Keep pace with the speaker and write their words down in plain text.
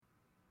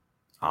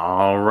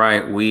All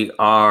right, we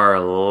are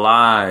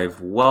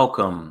live.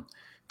 Welcome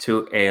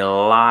to a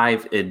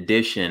live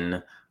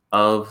edition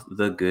of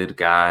the Good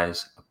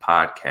Guys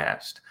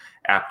podcast,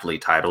 aptly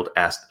titled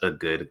Ask a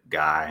Good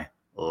Guy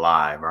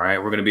Live. All right,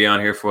 we're going to be on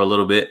here for a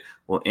little bit.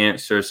 We'll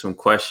answer some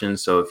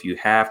questions. So if you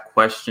have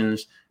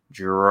questions,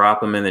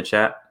 drop them in the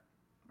chat.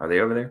 Are they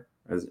over there?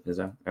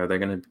 Are they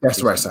going to? That's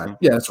the right side.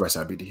 Yeah, that's the right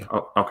side, BD.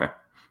 Oh, okay.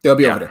 They'll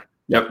be over there.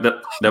 Yep,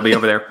 they'll be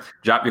over there.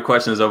 Drop your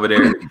questions over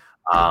there.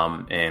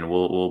 And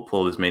we'll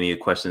pull as many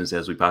questions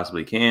as we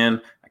possibly can.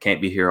 I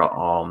can't be here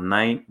all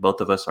night.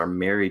 Both of us are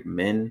married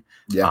men.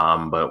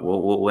 Yeah. But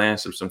we'll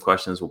answer some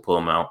questions. We'll pull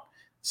them out.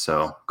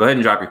 So go ahead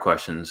and drop your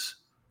questions,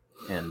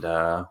 and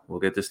we'll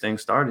get this thing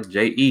started.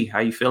 J.E., how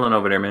you feeling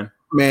over there, man?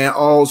 Man,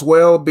 all's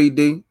well,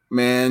 BD.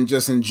 Man,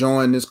 just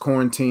enjoying this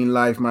quarantine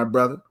life, my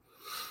brother.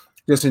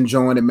 Just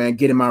enjoying it, man.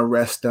 Getting my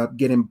rest up,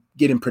 getting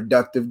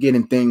productive,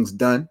 getting things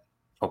done.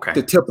 Okay.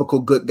 The typical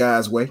good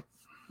guy's way.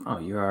 Oh,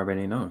 you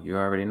already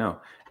know.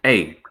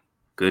 Hey,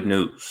 good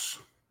news.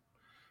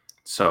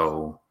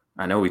 So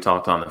I know we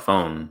talked on the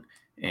phone,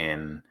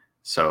 and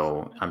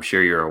so I'm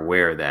sure you're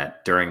aware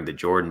that during the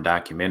Jordan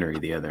documentary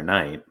the other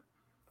night,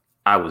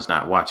 I was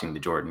not watching the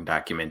Jordan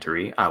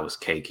documentary. I was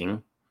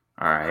caking.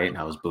 All right.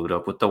 I was booed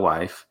up with the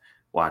wife,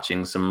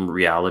 watching some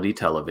reality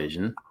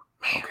television.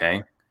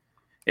 Okay.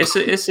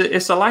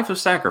 It's a life of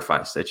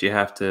sacrifice that you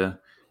have to,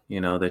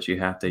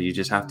 you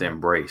just have to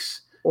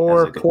embrace.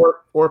 Or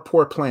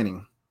poor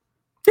planning.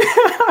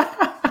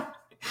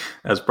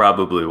 That's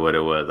probably what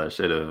it was. I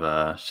should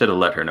have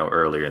let her know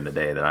earlier in the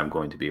day that I'm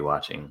going to be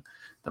watching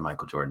the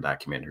Michael Jordan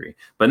documentary.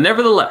 But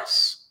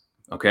nevertheless,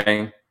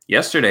 okay,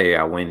 yesterday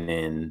I went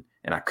in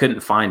and I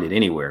couldn't find it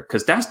anywhere,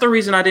 because that's the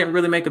reason I didn't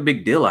really make a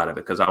big deal out of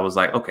it, because I was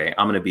like, okay,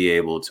 I'm going to be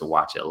able to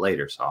watch it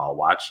later. So I'll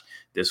watch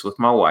this with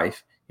my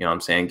wife, you know what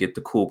I'm saying, get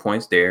the cool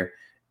points there,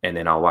 and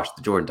then I'll watch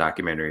the Jordan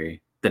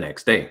documentary the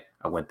next day.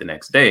 I went the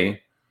next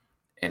day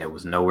and it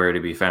was nowhere to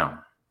be found.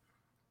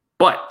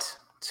 But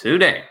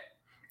today,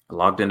 I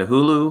logged into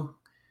Hulu,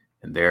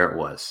 and there it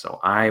was. So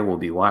I will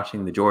be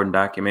watching the Jordan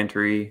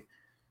documentary,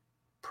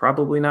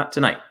 probably not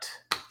tonight,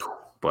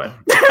 but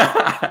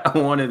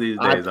one of these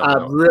days.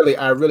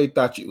 I really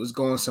thought you was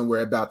going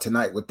somewhere about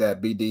tonight with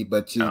that, BD.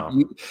 But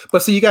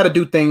you got to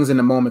do things in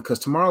the moment, because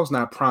tomorrow's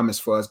not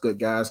promised for us good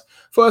guys.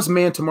 For us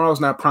men,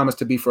 tomorrow's not promised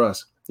to be for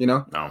us. You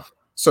know. No.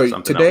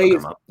 So today,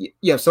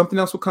 something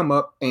else will come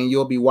up, and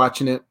you'll be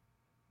watching it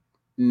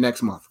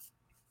next month.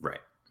 Right.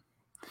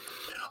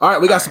 All right,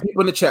 we got some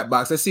people in the chat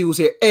box. Let's see who's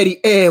here. Eddie,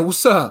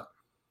 what's up?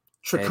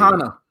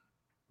 Tricana.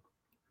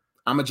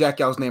 I'm going to jack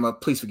y'all's name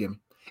up. Please forgive me.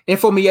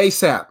 Info me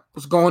ASAP.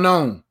 What's going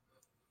on?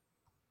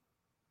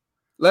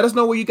 Let us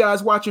know where you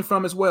guys watching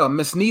from as well.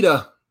 Miss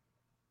Nita.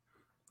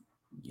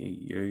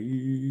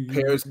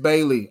 Paris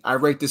Bailey. I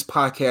rate this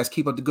podcast.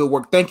 Keep up the good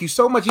work. Thank you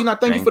so much, Enoch.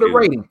 Thank you for the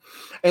rating.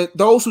 And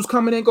those who's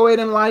coming in, go ahead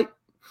and go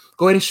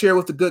ahead and share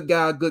with the good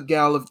guy, good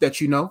gal that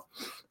you know.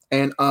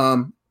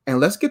 And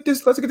let's get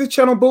this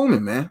channel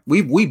booming, man.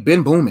 We've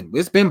been booming.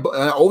 It's been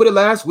over the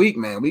last week,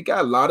 man. We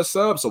got a lot of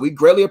subs, so we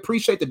greatly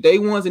appreciate the day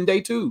ones and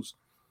day twos.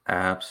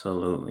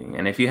 Absolutely.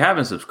 And if you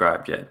haven't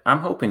subscribed yet, I'm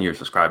hoping you're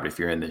subscribed if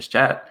you're in this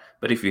chat.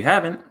 But if you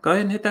haven't, go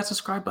ahead and hit that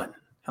subscribe button.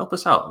 Help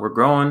us out. We're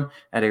growing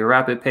at a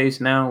rapid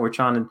pace now. We're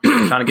trying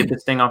to get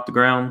this thing off the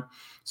ground.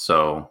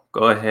 So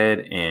go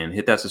ahead and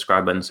hit that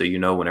subscribe button so you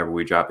know whenever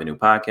we drop a new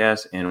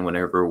podcast and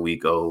whenever we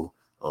go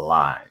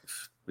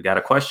live. We got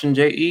a question,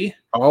 J.E.?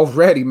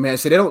 Already, man.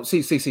 So they don't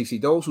see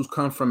those who's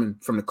come from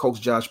the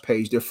Coach Josh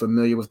page, they're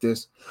familiar with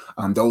this.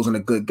 Those on the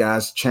Good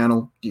Guys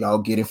channel, y'all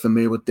getting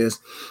familiar with this.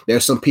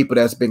 There's some people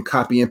that's been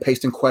copying and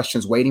pasting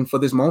questions waiting for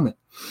this moment.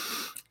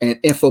 And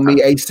Info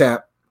Me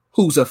ASAP,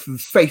 who's a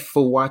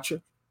faithful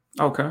watcher,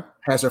 okay,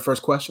 has her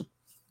first question.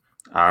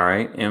 All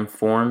right,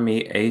 Inform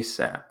Me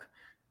ASAP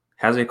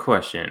has a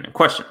question.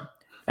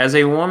 As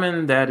a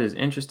woman that is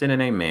interested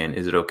in a man,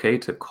 is it okay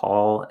to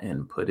call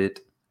and put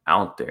it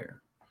out there?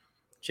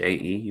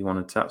 J.E., you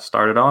want to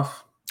start it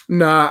off?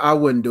 Nah, I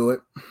wouldn't do it.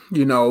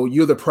 You know,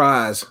 you're the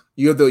prize.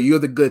 You're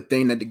the good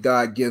thing that the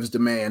God gives the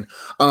man.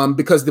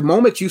 Because the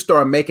moment you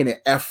start making an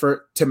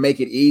effort to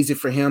make it easy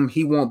for him,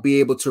 he won't be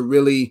able to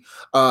really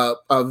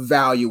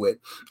value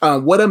it.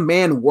 What a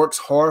man works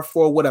hard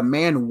for, what a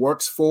man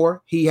works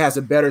for, he has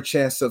a better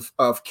chance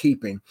of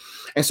keeping.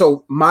 And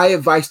so my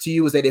advice to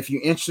you is that if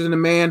you're interested in a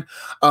man,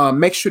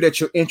 make sure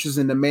that you're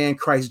interested in the man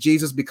Christ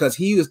Jesus, because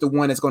he is the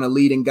one that's going to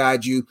lead and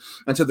guide you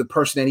unto the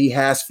person that he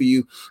has for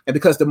you. And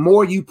because the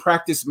more you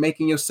practice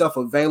making yourself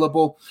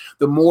available,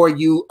 the more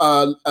you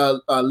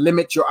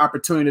limit your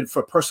opportunity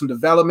for personal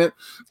development.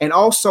 And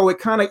also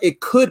it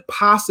could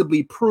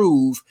possibly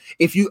prove,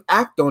 if you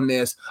act on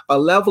this, a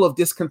level of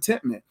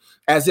discontentment,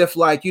 as if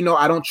like,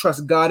 I don't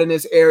trust God in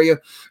this area.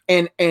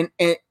 And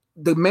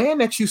the man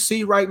that you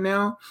see right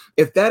now,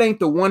 if that ain't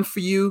the one for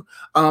you,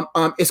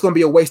 it's going to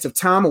be a waste of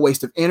time, a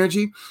waste of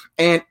energy,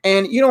 and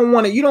you don't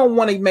want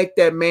to make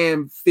that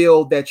man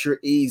feel that you're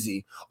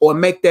easy, or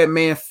make that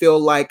man feel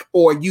like,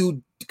 or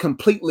you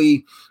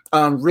completely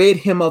rid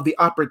him of the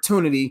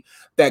opportunity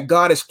that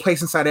God has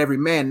placed inside every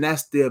man. And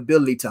that's the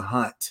ability to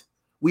hunt.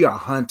 We are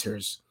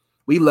hunters.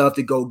 We love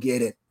to go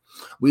get it.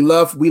 We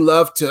love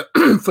to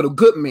for the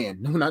good man,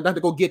 not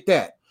to go get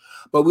that,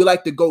 but we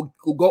like to go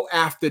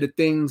after the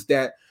things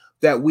that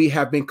we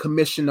have been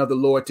commissioned of the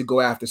Lord to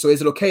go after. So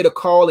is it okay to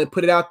call and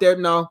put it out there?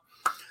 No,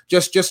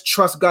 just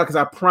trust God, because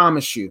I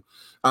promise you,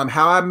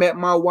 how I met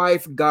my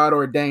wife, God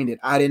ordained it.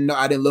 I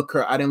didn't look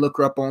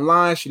her up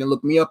online. She didn't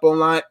look me up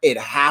online. It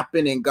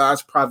happened in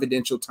God's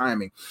providential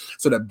timing.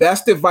 So the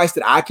best advice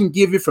that I can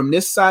give you from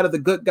this side of the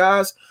Good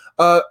Guys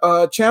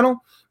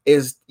channel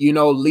is,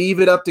 leave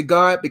it up to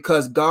God,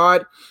 because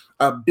God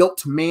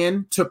built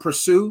man to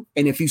pursue.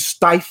 And if you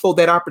stifle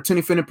that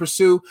opportunity for him to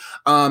pursue,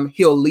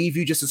 he'll leave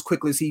you just as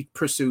quickly as he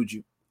pursued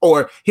you,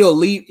 or he'll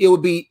leave. It'll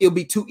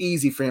be too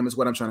easy for him, is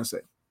what I'm trying to say.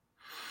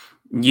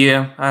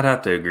 Yeah, I'd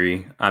have to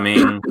agree. I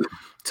mean,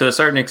 to a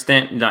certain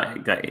extent,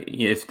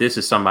 if this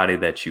is somebody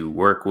that you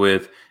work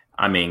with,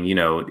 I mean,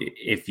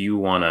 if you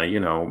want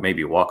to,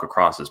 maybe walk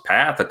across his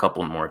path a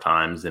couple more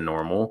times than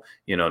normal,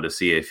 to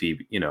see if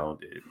he,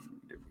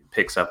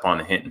 picks up on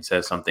the hint and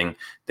says something,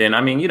 then, I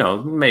mean,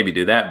 maybe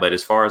do that. But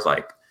as far as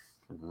like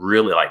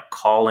really like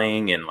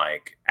calling and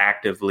like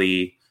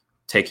actively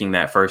taking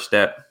that first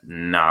step,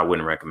 no, I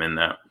wouldn't recommend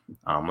that.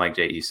 Like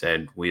J.E.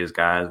 said, we as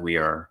guys, we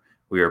are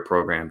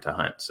programmed to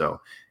hunt.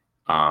 So,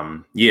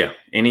 yeah,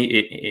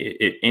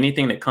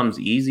 anything that comes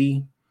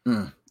easy,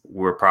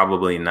 we're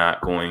probably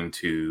not going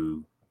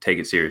to take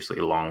it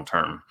seriously long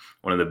term.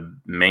 One of the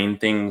main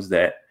things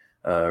that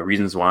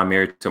reasons why I'm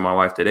married to my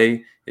wife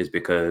today is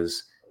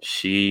because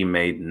she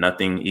made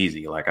nothing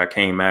easy. Like, I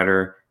came at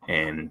her,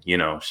 and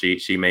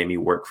she made me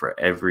work for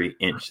every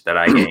inch that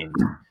I gained.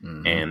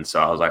 And so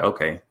I was like,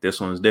 okay,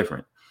 this one's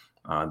different.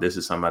 This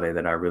is somebody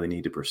that I really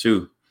need to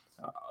pursue.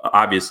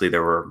 Obviously,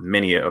 there were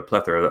a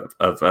plethora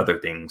of other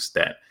things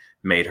that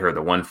made her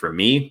the one for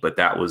me, but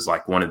that was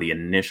like one of the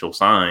initial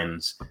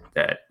signs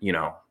that,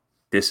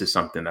 this is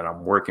something that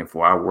I'm working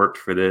for. I worked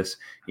for this.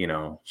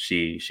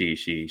 She's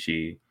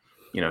the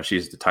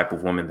type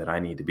of woman that I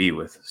need to be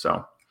with.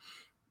 So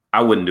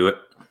I wouldn't do it.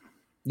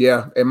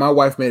 Yeah, and my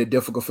wife made it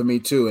difficult for me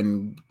too.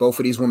 And both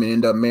of these women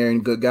end up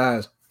marrying good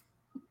guys.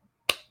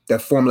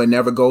 That formula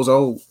never goes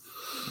old.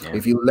 Yeah.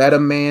 If you let a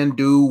man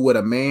do what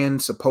a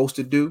man's supposed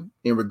to do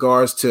in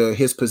regards to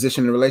his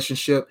position in the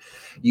relationship,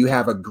 you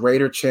have a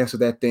greater chance of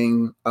that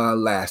thing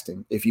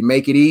lasting. If you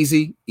make it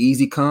easy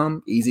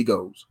come, easy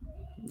goes.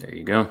 There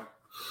you go.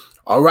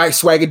 All right,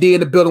 Swagger D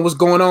in the building. What's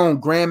going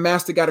on?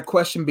 Grandmaster got a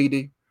question,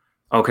 BD.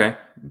 Okay,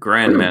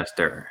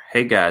 Grandmaster.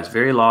 Hey guys,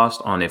 very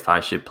lost on if I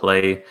should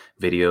play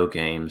video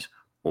games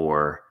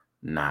or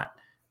not.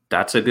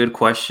 That's a good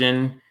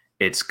question.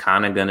 It's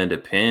kind of going to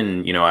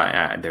depend.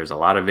 There's a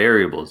lot of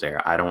variables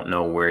there. I don't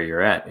know where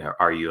you're at.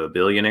 Are you a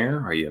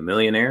billionaire? Are you a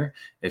millionaire?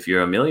 If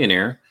you're a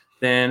millionaire,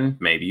 then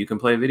maybe you can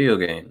play video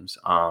games.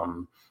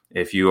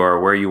 If you are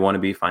where you want to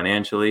be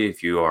financially,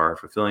 if you are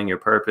fulfilling your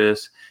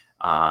purpose,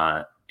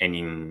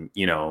 and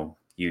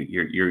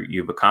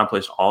you've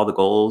accomplished all the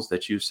goals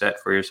that you've set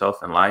for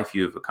yourself in life,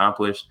 you've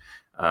accomplished,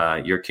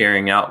 you're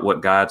carrying out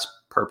what God's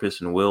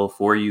purpose and will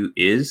for you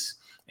is,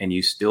 and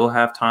you still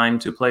have time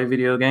to play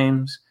video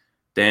games,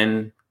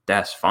 then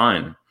that's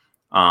fine.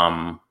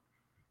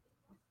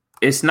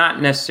 It's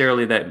not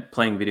necessarily that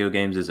playing video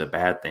games is a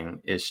bad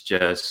thing. It's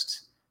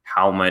just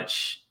how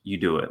much you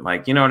do it.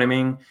 Like, you know what I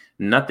mean?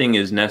 Nothing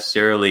is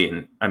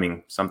necessarily,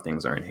 some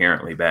things are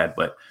inherently bad,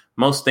 but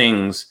most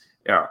things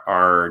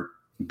are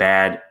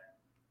bad,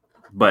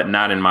 but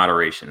not in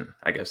moderation,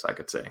 I guess I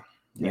could say.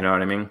 Yeah. You know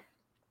what I mean?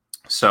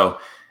 So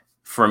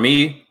for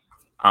me,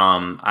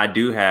 I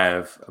do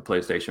have a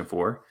PlayStation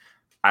 4.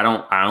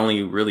 I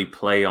only really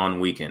play on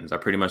weekends. I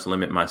pretty much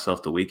limit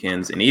myself to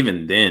weekends. And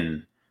even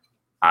then,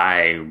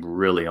 I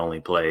really only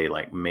play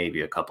like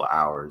maybe a couple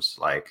hours.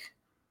 Like,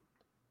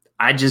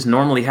 I just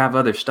normally have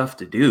other stuff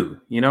to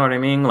do. You know what I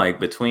mean? Like,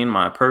 between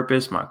my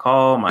purpose, my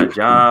call, my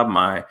job,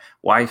 my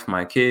wife,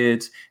 my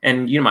kids,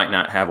 and you might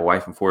not have a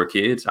wife and 4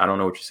 kids. I don't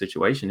know what your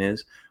situation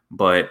is,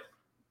 but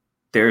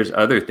there's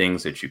other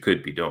things that you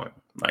could be doing.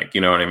 Like,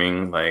 you know what I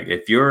mean? Like,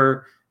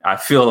 I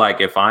feel like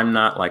if I'm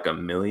not like a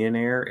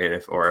millionaire,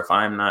 if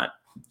I'm not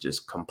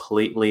just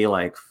completely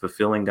like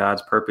fulfilling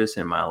God's purpose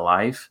in my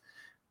life,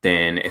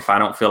 then if I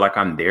don't feel like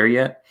I'm there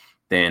yet,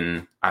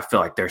 then I feel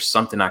like there's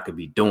something I could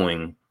be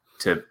doing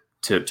to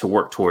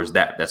work towards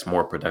that's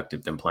more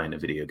productive than playing a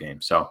video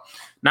game. So,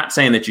 not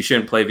saying that you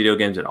shouldn't play video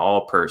games at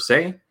all per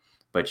se,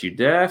 but you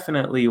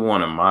definitely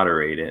want to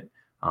moderate it,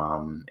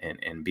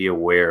 and be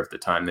aware of the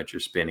time that you're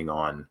spending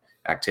on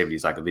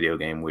activities like a video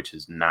game, which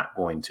is not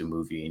going to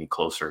move you any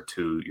closer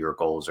to your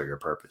goals or your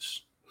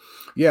purpose.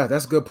 Yeah,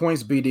 that's good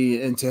points,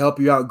 BD. And to help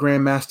you out,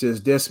 Grandmaster,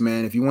 is this,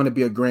 man. If you want to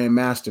be a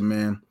Grandmaster,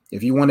 man,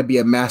 If you want to be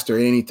a master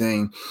at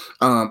anything,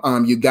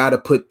 you got to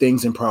put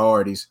things in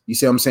priorities. You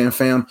see what I'm saying,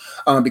 fam?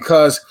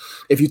 Because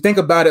if you think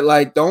about it,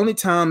 like the only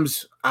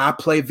times I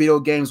play video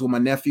games when my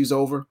nephew's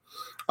over,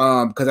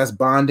 because that's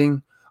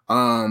bonding.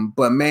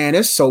 But man,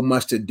 there's so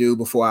much to do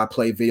before I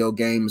play video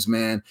games,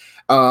 man.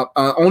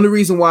 Only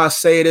reason why I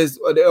say it is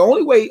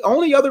the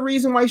only other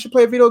reason why you should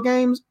play video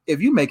games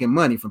if you're making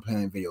money from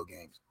playing video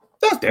games.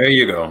 There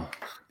you go.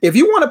 If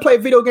you want to play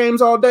video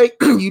games all day,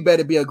 you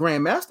better be a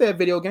grandmaster at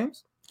video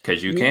games.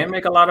 Because you can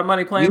make a lot of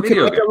money playing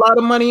video games. You can make a lot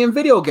of money in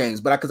video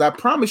games, but because I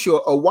promise you,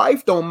 a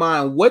wife don't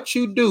mind what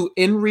you do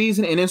in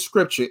reason and in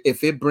scripture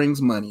if it brings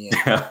money in.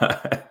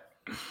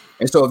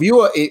 And so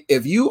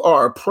if you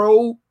are a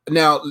pro,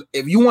 now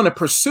if you want to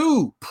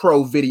pursue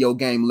pro video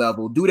game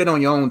level, do that on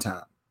your own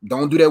time.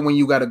 Don't do that when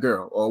you got a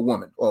girl or a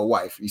woman or a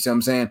wife. You see what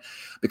I'm saying?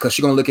 Because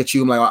she's gonna look at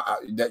you like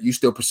that you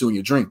still pursuing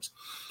your dreams.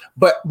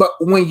 But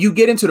when you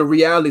get into the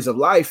realities of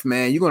life,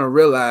 man, you're gonna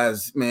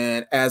realize,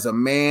 man, as a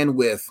man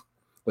with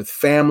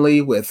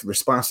family, with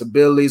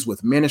responsibilities,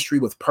 with ministry,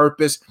 with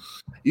purpose,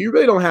 you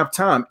really don't have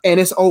time. And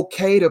it's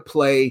okay to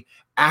play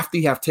after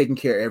you have taken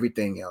care of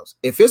everything else.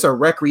 If it's a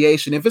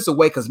recreation, if it's a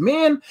way, because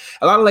men,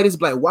 a lot of ladies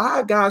be like,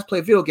 why guys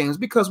play video games?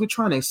 Because we're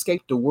trying to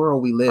escape the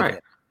world we live in.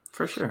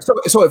 For sure.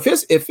 So if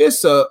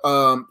it's a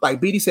like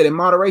BD said, in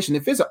moderation,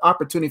 if it's an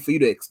opportunity for you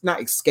to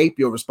not escape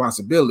your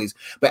responsibilities,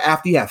 but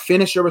after you have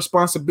finished your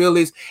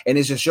responsibilities and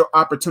it's just your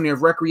opportunity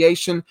of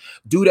recreation,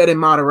 do that in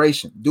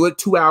moderation. Do it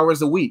 2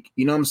 hours a week.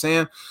 You know what I'm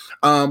saying?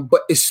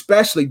 But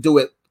especially do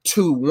it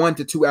 1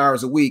 to 2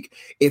 hours a week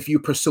if you're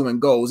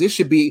pursuing goals. It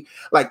should be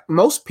like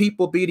most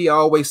people, BD,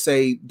 always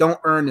say, don't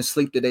earn the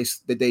sleep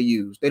that they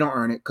use. They don't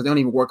earn it because they don't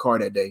even work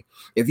hard that day.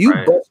 If you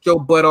bust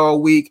your butt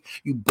all week,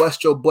 you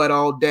bust your butt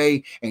all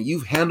day, and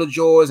you've handled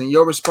yours and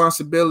your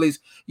responsibilities,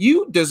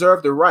 you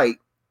deserve the right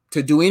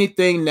to do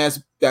anything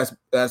that's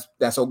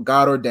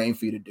God ordained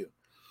for you to do.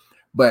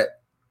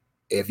 But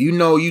if you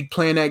know you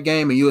playing that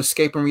game and you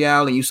escaping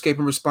reality and you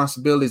escaping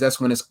responsibilities,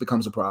 that's when it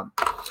becomes a problem.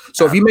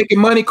 So if you're making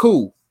money,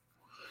 cool.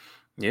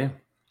 Yeah.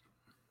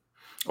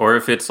 Or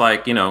if it's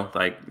like,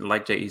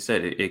 like J.E.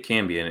 said, it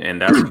can be.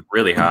 And that's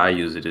really how I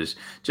use it, is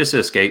just to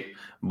escape,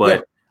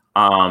 but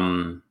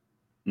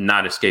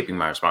not escaping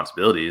my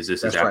responsibilities.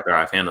 This is after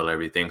I've handled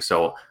everything.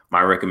 So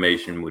my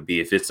recommendation would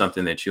be, if it's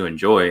something that you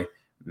enjoy,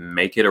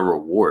 make it a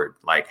reward.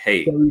 Like,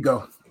 hey, there you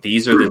go.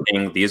 These are the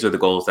things, these are the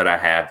goals that I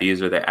have.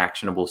 These are the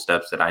actionable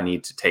steps that I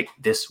need to take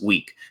this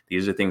week.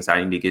 These are things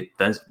I need to get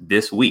done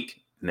this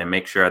week. And then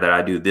make sure that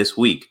I do this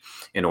week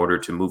in order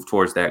to move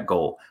towards that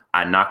goal.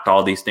 I knocked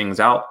all these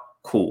things out.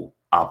 Cool.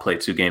 I'll play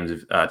 2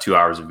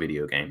 hours of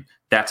video game,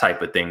 that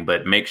type of thing.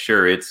 But make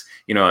sure it's,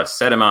 a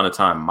set amount of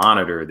time.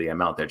 Monitor the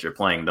amount that you're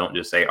playing. Don't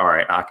just say, all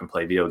right, I can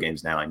play video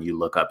games now. And you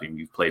look up and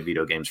you've played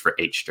video games for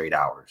 8 straight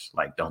hours.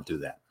 Like, don't do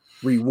that.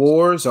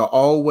 Rewards are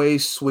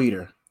always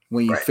sweeter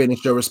when you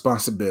finish your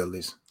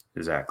responsibilities.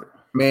 Exactly.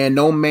 Man,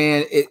 no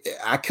man.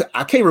 I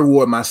can't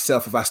reward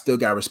myself if I still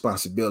got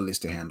responsibilities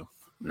to handle.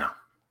 No.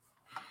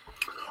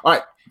 All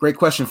right. Great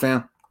question,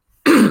 fam.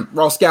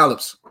 Raw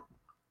Scallops.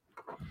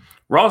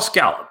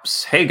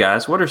 Hey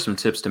guys, what are some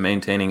tips to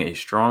maintaining a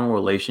strong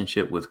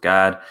relationship with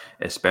God,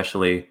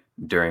 especially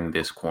during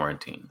this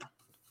quarantine?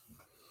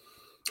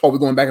 Oh, we're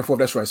going back and forth.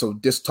 That's right. So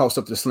just toss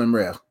up the Slim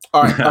Rev.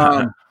 All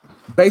right.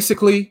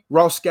 Basically,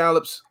 Raw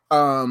Scallops,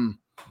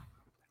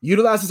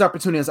 utilize this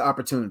opportunity as an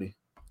opportunity.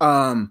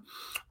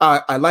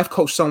 I life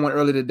coached someone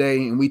earlier today,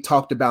 and we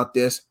talked about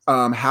this,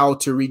 how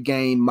to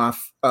regain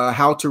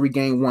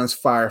one's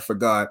fire for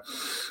God,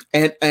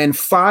 and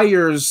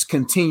fires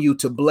continue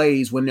to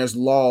blaze when there's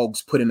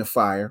logs put in the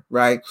fire,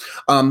 right?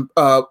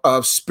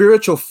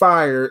 Spiritual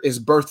fire is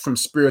birthed from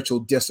spiritual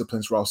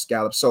disciplines, Raw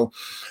Scallops. So,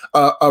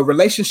 a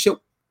relationship,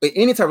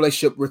 any type of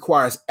relationship,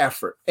 requires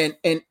effort, and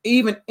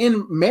even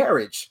in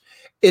marriage,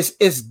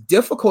 it's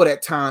difficult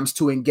at times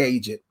to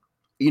engage it.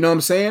 You know what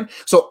I'm saying?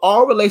 So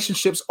all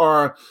relationships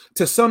are,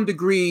 to some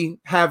degree,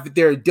 have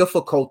their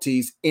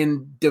difficulties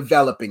in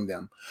developing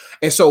them.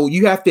 And so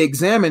you have to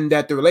examine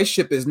that the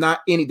relationship is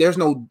not there's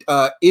no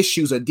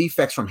issues or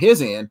defects from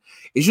his end.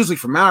 It's usually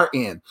from our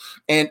end.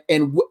 And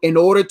in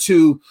order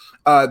to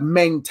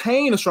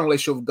maintain a strong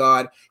relationship with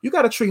God, you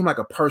got to treat him like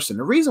a person.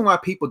 The reason why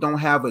people don't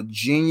have a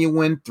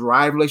genuine,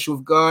 thriving relationship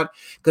with God,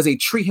 because they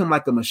treat him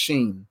like a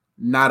machine,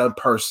 not a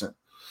person.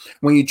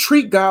 When you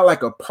treat God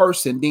like a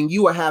person, then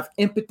you will have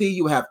empathy,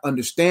 you will have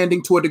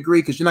understanding to a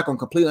degree, because you're not going to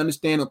completely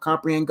understand or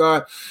comprehend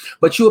God,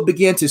 but you'll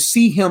begin to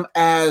see him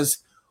as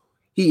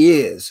he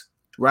is,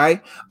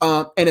 right?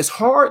 And it's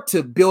hard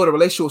to build a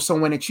relationship with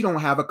someone that you don't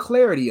have a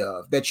clarity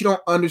of, that you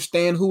don't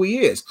understand who he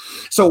is.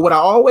 So what I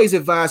always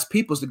advise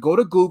people is to go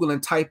to Google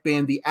and type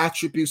in the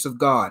attributes of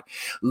God,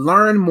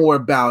 learn more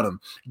about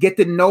him, get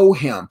to know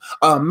him,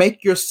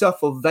 make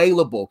yourself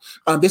available.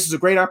 This is a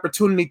great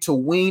opportunity to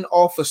wean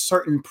off of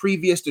certain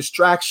previous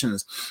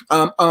distractions,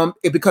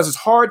 because it's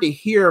hard to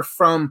hear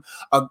from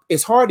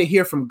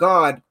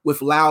God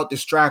with loud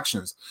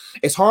distractions.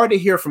 It's hard to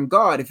hear from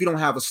God if you don't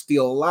have a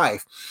still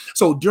life.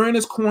 So during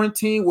this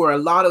quarantine where a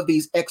lot of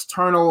these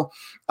external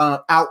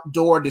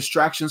outdoor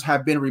distractions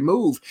have been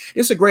removed,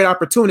 it's a great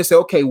opportunity to say,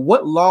 okay,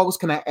 what logs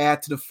can I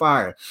add to the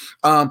fire?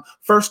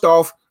 First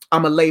off,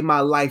 I'm going to lay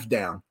my life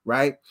down,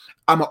 right?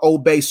 I'm going to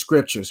obey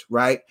scriptures,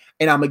 right?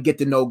 And I'm going to get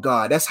to know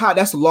God.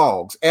 That's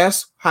logs.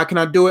 How can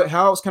I do it?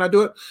 How else can I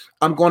do it?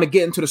 I'm going to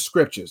get into the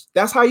scriptures.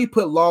 That's how you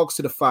put logs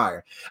to the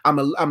fire. I'm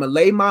going to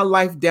lay my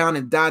life down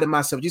and die to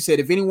myself. You said,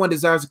 if anyone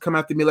desires to come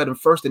after me, let him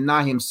first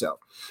deny himself,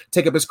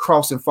 take up his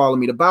cross and follow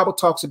me. The Bible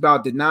talks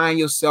about denying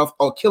yourself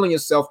or killing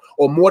yourself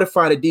or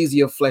mortifying the deeds of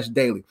your flesh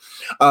daily.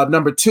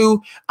 Number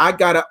two, I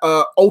got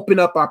to open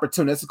up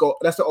opportunities.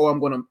 That's the O I'm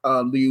going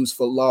to use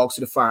for logs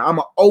to the fire. I'm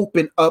going to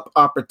open up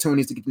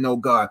opportunities to get to know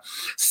God.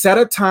 Set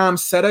a time,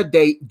 set a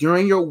date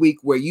during your week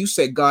where you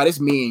say, God, it's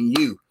me and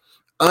you.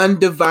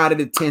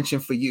 Undivided attention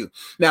for you.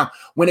 Now,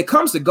 when it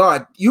comes to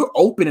God, you're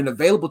open and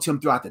available to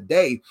him throughout the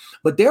day,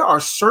 but there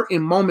are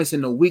certain moments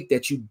in the week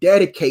that you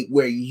dedicate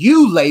where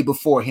you lay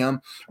before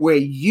him, where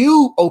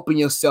you open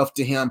yourself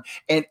to him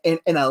and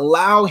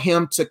allow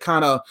him to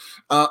kind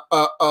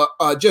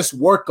of just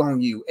work on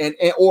you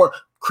or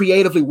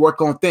creatively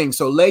work on things.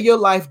 So lay your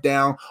life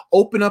down,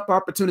 open up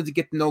opportunity to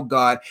get to know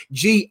God.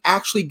 G,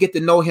 actually get to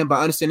know him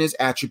by understanding his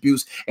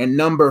attributes. And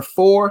number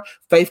 4,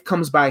 faith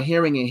comes by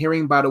hearing and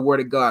hearing by the word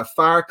of God.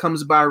 Fire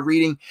comes by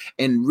reading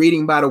and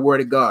reading by the word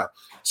of God.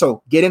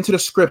 So get into the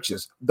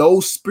scriptures,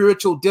 those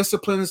spiritual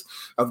disciplines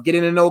of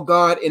getting to know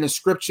God in the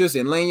scriptures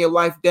and laying your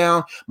life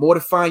down,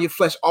 mortifying your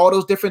flesh, all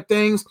those different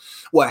things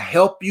will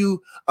help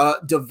you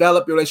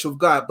develop your relationship with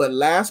God. But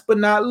last but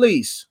not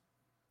least,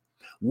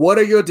 what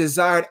are your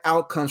desired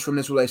outcomes from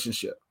this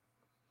relationship?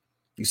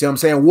 You see what I'm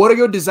saying? What are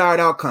your desired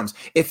outcomes?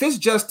 If it's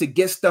just to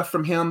get stuff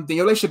from him, then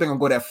your relationship ain't gonna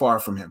go that far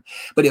from him.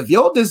 But if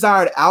your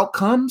desired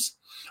outcomes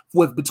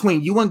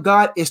between you and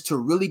God is to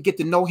really get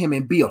to know him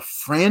and be a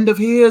friend of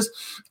his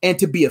and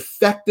to be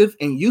effective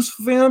and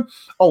useful for him,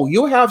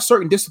 you'll have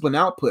certain discipline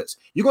outputs.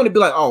 You're going to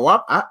be like,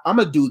 I'm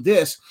going to do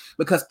this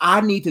because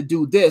I need to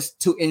do this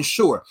to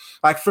ensure.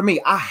 Like for me,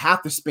 I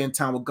have to spend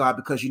time with God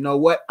because you know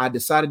what? I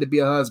decided to be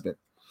a husband.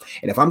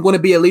 And if I'm going to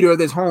be a leader of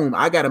this home,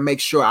 I got to make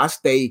sure I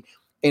stay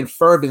in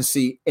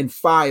fervency and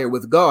fire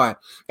with God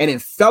and in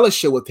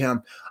fellowship with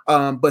him.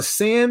 But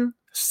sin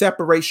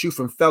separates you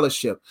from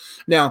fellowship.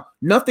 Now,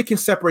 nothing can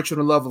separate you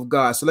from the love of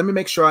God. So let me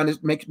make sure I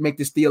make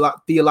this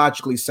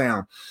theologically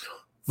sound.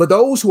 For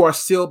those who are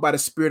sealed by the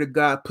Spirit of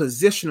God,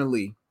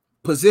 positionally,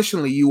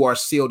 you are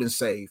sealed and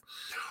saved.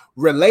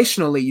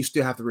 Relationally, you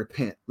still have to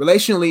repent.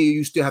 Relationally,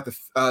 you still have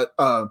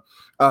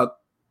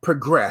to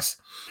progress.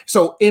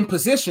 So in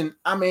position,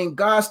 I mean,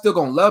 God's still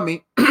gonna love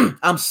me.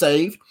 I'm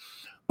saved,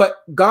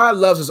 but God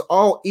loves us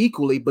all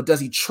equally. But does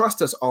he trust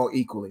us all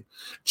equally?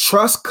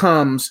 Trust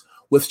comes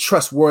with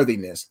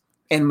trustworthiness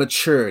and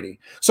maturity.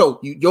 So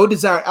your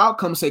desired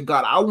outcome, say,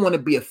 God, I want to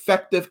be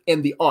effective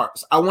in the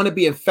arts. I want to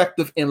be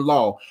effective in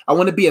law. I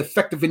want to be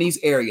effective in these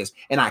areas.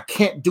 And I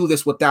can't do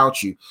this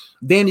without you.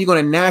 Then you're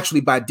going to naturally,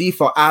 by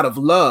default, out of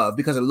love,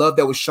 because of love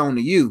that was shown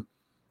to you,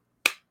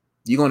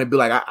 you're going to be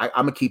like, I'm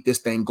going to keep this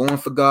thing going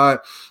for God.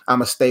 I'm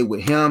going to stay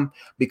with him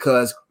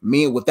because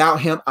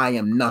without him, I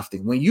am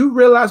nothing. When you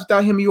realize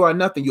without him, you are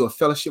nothing, you'll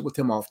fellowship with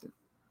him often.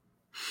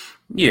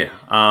 Yeah.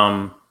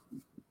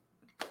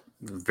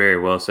 Very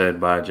well said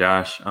by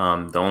Josh.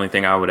 The only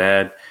thing I would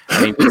add,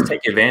 just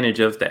take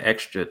advantage of the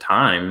extra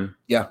time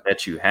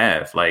that you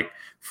have. Like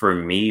for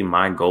me,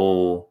 my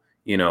goal,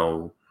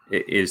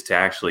 is to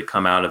actually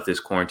come out of this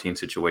quarantine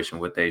situation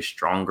with a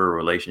stronger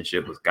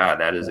relationship with God.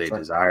 That is That's right.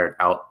 Desired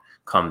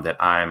outcome that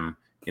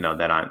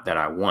that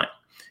I want.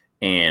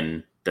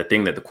 And the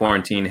thing that the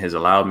quarantine has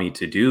allowed me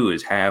to do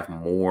is have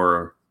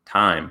more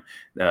time.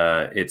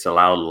 It's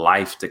allowed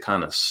life to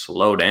kind of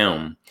slow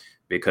down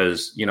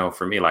because,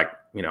 for me, like,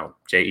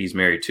 J.E.'s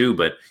married too,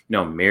 but,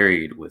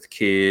 married with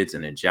kids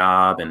and a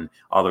job and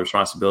all the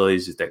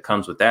responsibilities that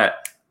comes with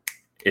that,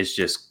 it's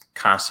just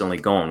constantly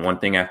going one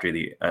thing after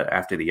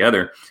the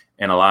other.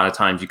 And a lot of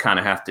times you kind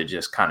of have to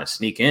just kind of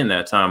sneak in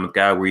that time with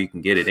God where you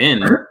can get it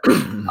in.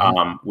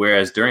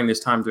 Whereas during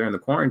the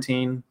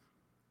quarantine,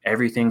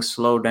 everything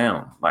slowed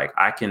down. Like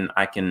I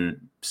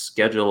can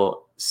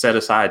set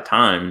aside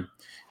time,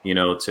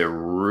 to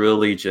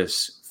really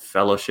just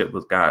fellowship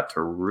with God,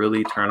 to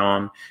really turn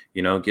on,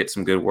 get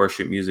some good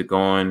worship music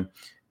going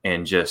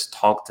and just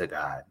talk to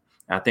God.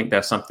 I think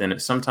that's something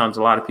that sometimes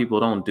a lot of people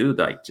don't do,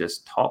 like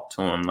just talk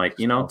to him, like,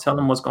 tell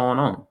them what's going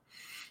on.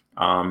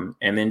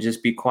 And then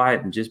just be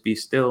quiet and just be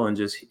still and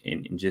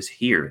just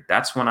hear.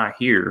 That's when I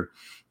hear,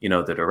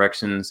 the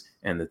directions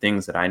and the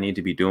things that I need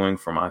to be doing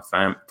for my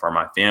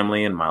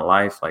family and my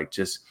life, like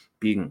just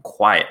being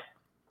quiet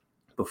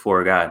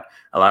before God.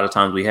 A lot of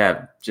times we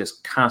have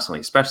just constantly,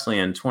 especially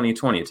in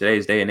 2020,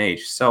 today's day and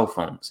age, cell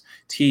phones,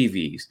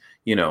 TVs,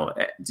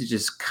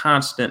 just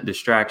constant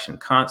distraction,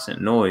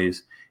 constant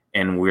noise,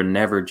 and we're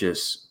never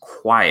just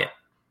quiet.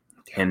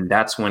 And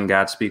that's when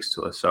God speaks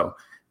to us. So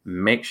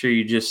make sure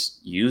you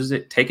just use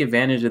it, take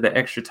advantage of the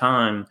extra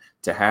time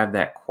to have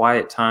that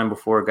quiet time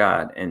before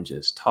God and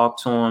just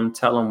talk to him,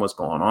 tell him what's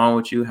going on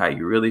with you, how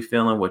you're really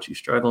feeling, what you're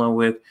struggling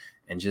with,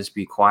 and just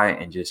be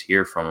quiet and just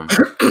hear from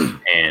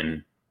them.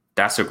 And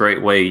that's a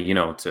great way, you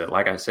know, to,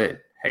 like I said,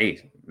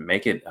 hey,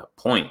 make it a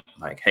point.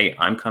 Like, hey,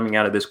 I'm coming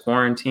out of this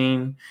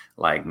quarantine.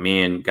 Like,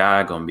 me and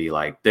God gonna be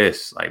like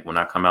this. Like, when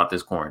I come out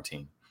this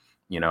quarantine,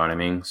 you know what I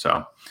mean?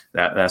 So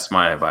that's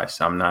my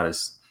advice. I'm not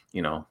as,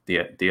 you know,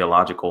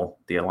 theological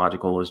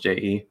as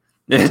JE.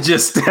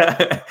 Just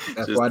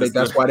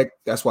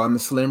that's why I'm the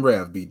Slim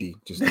Rev, BD.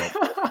 Just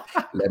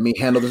let me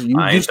handle this.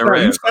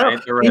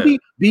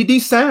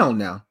 BD sound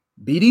now.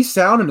 BD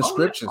sound in the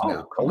scriptures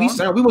now. We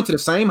sound. We went to the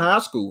same high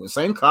school, the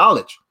same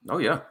college. Oh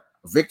yeah,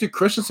 Victor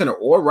Christensen or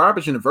Oral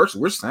Roberts University.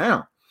 We're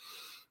sound.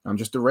 I'm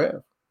just a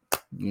Rev,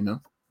 you know.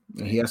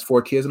 And he has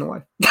 4 kids and a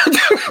wife.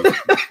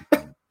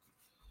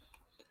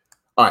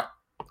 All right,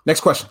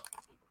 next question.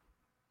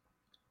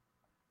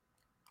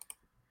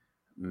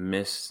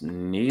 Miss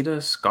Nita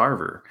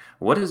Scarver.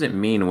 What does it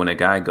mean when a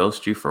guy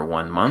ghosts you for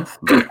 1 month,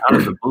 but out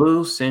of the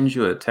blue sends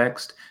you a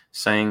text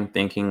saying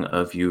thinking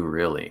of you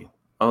really?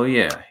 Oh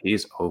yeah,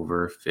 he's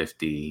over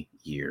 50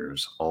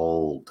 years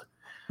old.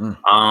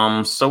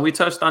 So we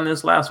touched on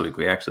this last week.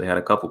 We actually had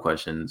a couple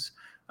questions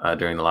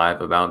during the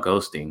live about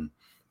ghosting.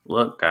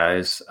 Look,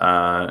 guys,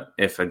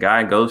 if a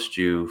guy ghosts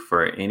you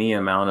for any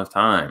amount of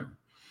time,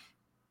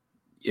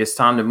 it's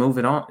time to move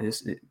it on.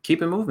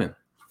 Keep it moving.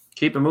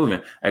 Keep it moving.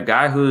 A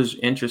guy who's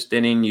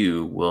interested in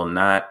you will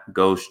not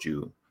ghost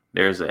you.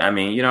 You know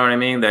what I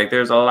mean? Like,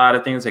 there's a lot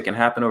of things that can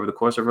happen over the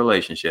course of a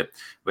relationship.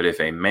 But if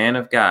a man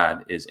of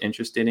God is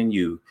interested in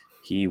you,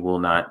 he will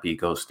not be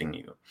ghosting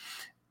you.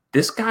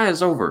 This guy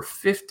is over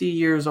 50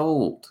 years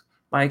old.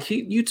 Like,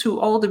 you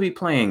too old to be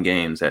playing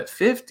games at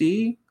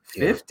 50.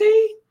 50?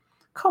 Yeah.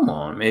 Come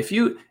on. If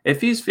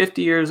he's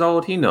 50 years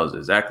old, he knows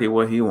exactly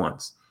what he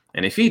wants.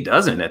 And if he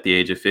doesn't at the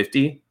age of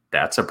 50,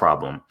 that's a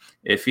problem.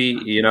 If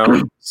he, you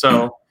know,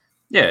 so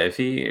yeah, if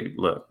he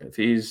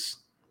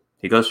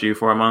goes to you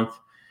for a month,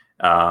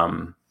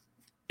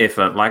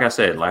 like I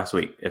said last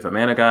week, if a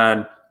man of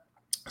God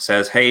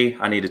says, hey,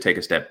 I need to take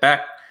a step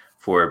back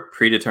for a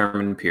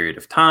predetermined period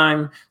of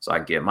time, so I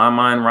get my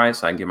mind right,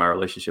 so I can get my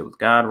relationship with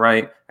God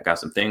right, I got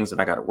some things that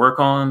I got to work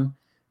on,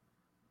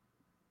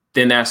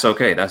 then that's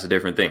okay. That's a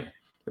different thing.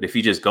 But if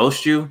he just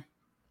ghosts you,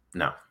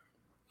 no.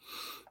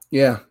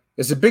 Yeah.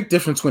 There's a big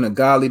difference between a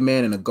godly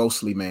man and a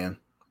ghostly man.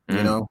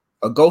 You know,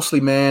 a ghostly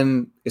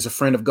man is a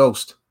friend of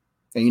ghost,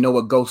 and you know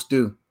what ghosts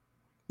do,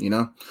 you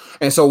know?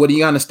 And so what do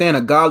you understand?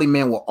 A godly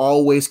man will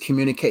always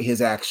communicate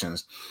his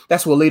actions.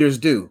 That's what leaders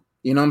do.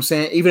 You know what I'm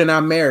saying? Even in our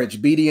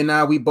marriage, BD and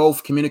I, we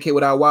both communicate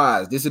with our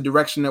wives. This is the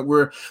direction that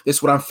this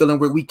is what I'm feeling,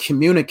 where we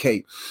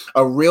communicate.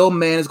 A real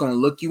man is going to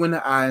look you in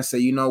the eye and say,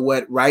 you know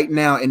what, right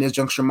now in this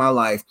juncture of my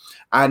life,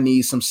 I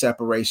need some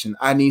separation.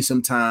 I need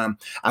some time.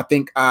 I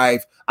think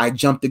I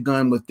jumped the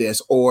gun with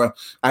this, or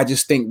I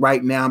just think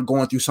right now I'm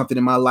going through something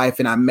in my life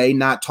and I may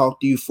not talk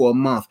to you for a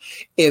month.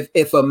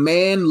 If a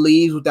man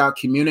leaves without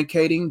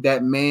communicating,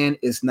 that man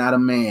is not a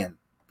man.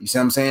 You see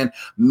what I'm saying?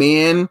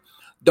 Men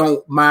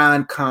don't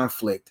mind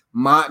conflict.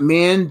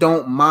 Men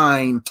don't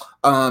mind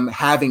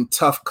having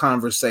tough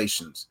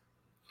conversations.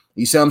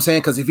 You see what I'm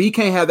saying? Because if he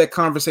can't have that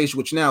conversation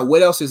with you now,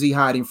 what else is he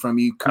hiding from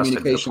you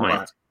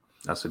communication-wise?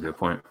 That's a good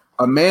point.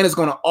 A man is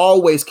going to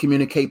always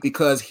communicate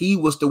because he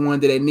was the one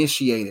that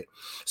initiated.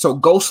 So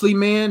ghostly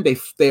men,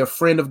 they're a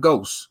friend of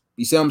ghosts.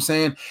 You see what I'm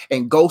saying?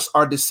 And ghosts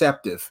are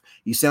deceptive.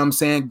 You see what I'm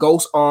saying?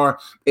 Ghosts are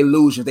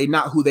illusions. They're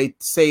not who they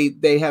say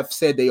they have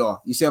said they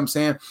are. You see what I'm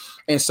saying?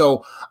 And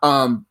so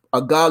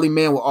a godly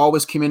man will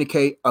always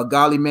communicate. A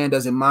godly man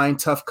doesn't mind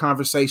tough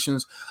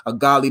conversations. A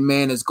godly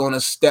man is going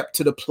to step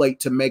to the plate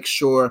to make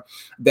sure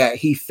that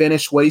he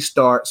finishes what he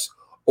starts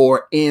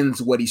or ends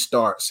what he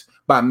starts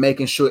by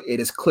making sure it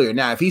is clear.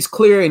 Now, if he's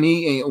clear and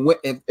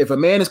if a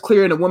man is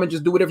clear and a woman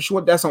just do whatever she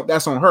wants,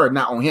 that's on her,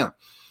 not on him.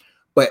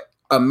 But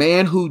a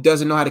man who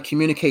doesn't know how to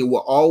communicate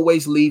will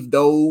always leave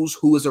those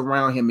who is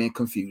around him in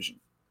confusion.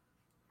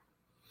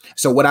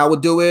 So what I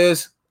would do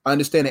is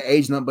understand the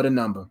age number, but a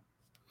number.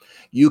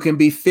 You can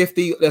be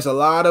 50. There's a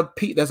lot of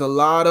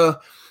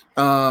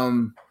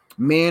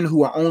men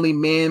who are only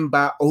men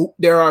by.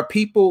 There are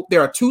 2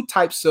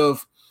 types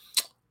of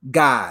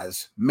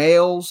guys,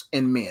 males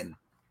and men.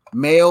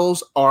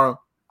 Males are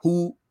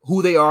who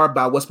they are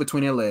by what's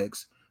between their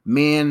legs.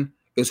 Men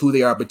is who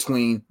they are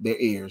between their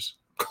ears.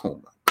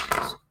 Oh my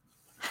goodness.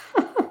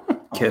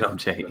 Get him,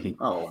 J.E.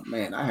 Oh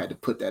man, I had to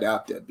put that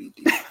out there,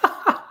 BD.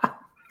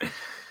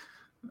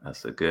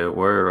 That's a good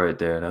word right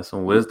there. That's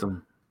some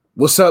wisdom.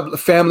 What's up,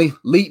 family?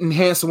 Leighton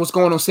Hanson, what's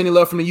going on? Sending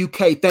love from the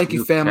UK. Thank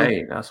you,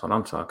 family. That's what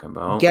I'm talking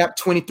about. Gap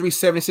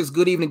 2376.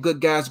 Good evening, good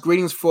guys.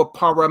 Greetings for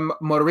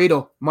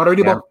Paramaribo.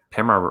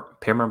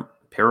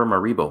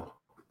 Paramaribo.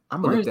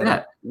 I'm gonna look that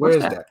up. Where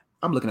is that?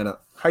 I'm looking it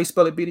up. How you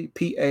spell it, BD?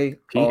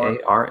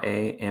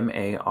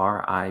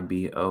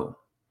 Paramaribo.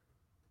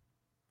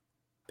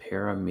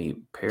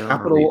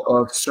 Capital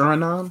of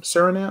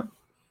Suriname?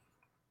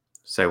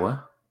 Say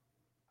what?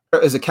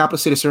 Is the capital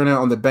city of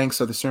Suriname on the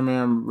banks of the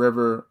Suriname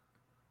River?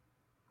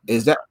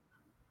 Is that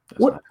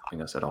what? Not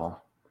helping us at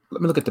all.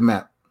 Let me look at the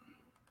map.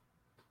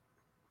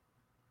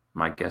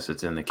 My guess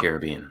it's in the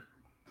Caribbean.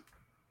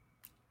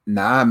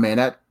 Nah,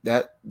 man,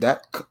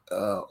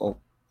 oh,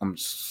 I'm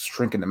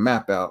shrinking the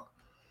map out.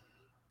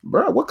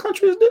 Bro, what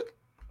country is this?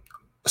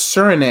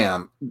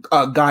 Suriname,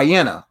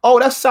 Guyana. Oh,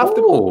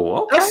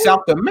 Oh, okay. That's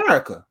South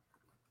America.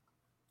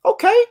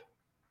 Okay.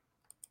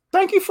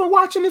 Thank you for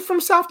watching it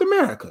from South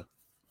America.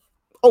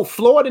 Oh,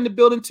 Florida in the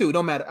building too.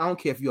 Don't matter. I don't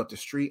care if you're up the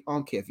street. I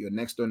don't care if you're a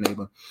next door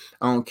neighbor.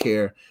 I don't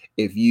care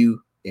if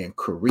you in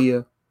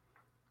Korea.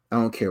 I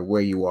don't care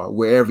where you are,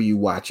 wherever you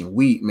watching.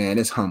 Man,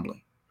 it's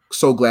humbling.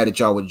 So glad that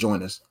y'all would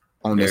join us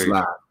on this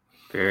live.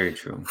 Very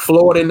true.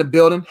 Florida in the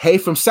building. Hey,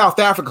 from South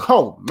Africa.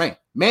 Oh, man.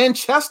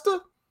 Manchester.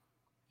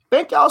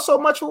 Thank y'all so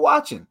much for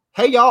watching.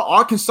 Hey, y'all.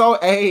 Arkansas.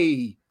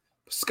 Hey,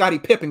 Scottie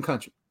Pippen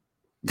country.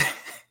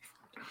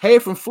 Hey,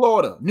 from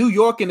Florida. New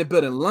York in the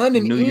building.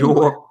 London, New England.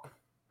 York.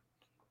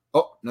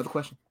 Oh, another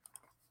question.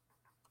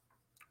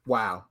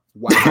 Wow.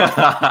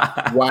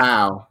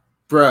 Wow.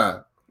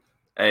 Bruh.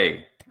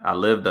 Hey, I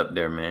lived up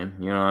there, man.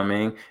 You know what I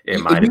mean?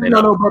 It might have been.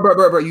 No,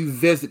 bro. You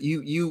visit.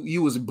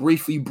 You was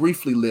briefly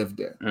lived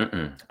there.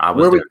 I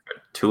was there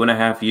for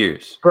 2.5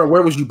 years. Bro,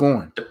 where was you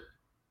born?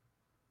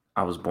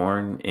 I was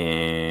born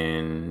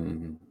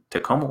in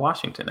Tacoma,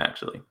 Washington,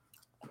 actually.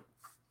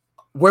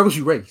 Where was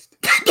you raised?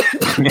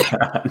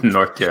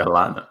 North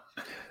Carolina.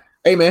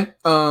 Hey, man.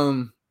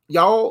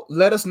 Y'all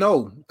let us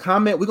know.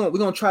 Comment. We're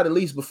gonna try to at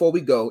least before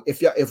we go.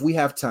 If we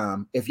have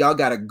time, if y'all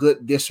got a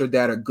good this or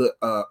that or good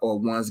or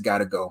one's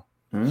gotta go.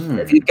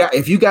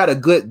 If you got a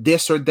good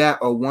this or that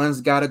or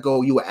one's gotta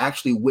go, you will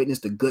actually witness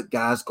the good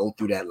guys go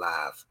through that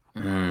live.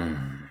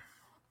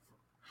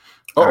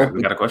 All right,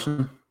 we got a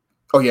question.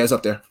 Oh yeah, it's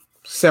up there.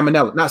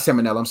 Salmonella, not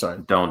salmonella. I'm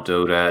sorry. Don't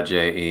do that,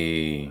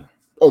 J.E.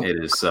 Oh,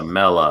 it is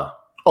Samela.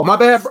 Oh, my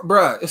bad,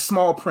 bruh. It's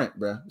small print,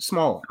 bruh.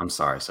 Small. I'm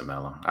sorry,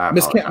 Samela. I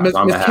apologize.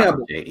 On behalf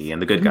of J.E.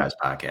 and the Good Guys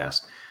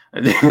podcast.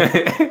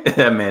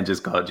 That man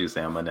just called you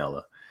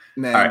Salmonella.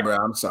 Nah, right. Bro,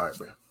 I'm sorry,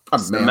 bro.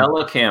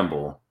 Samela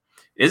Campbell.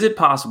 Is it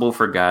possible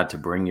for God to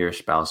bring your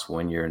spouse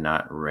when you're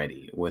not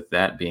ready? With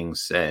that being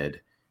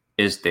said,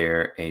 is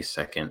there a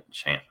second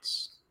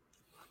chance?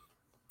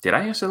 Did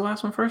I answer the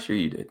last one first or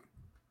you did?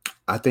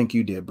 I think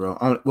you did, bro.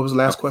 What was the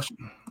last question?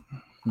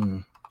 I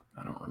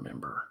don't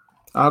remember.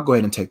 I'll go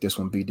ahead and take this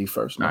one, BD,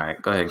 first. Man. All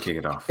right, go ahead and kick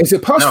it off. Is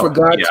it possible for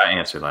God? Yeah, I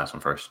answered the last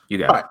one first. You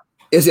got it. Right.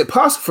 Is it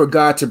possible for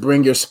God to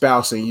bring your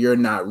spouse and you're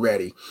not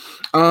ready?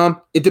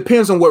 It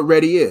depends on what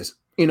ready is.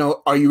 You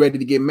know, are you ready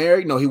to get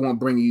married? No, he won't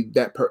bring you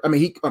that. Hold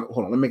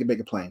on. Let me make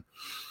it plain.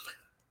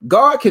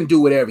 God can do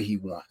whatever he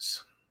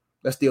wants.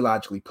 Let's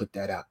theologically put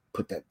that out.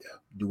 Put that there.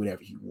 Do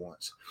whatever he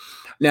wants.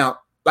 Now,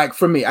 like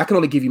for me, I can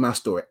only give you my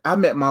story. I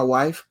met my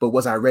wife, but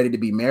was I ready to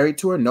be married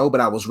to her? No,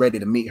 but I was ready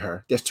to meet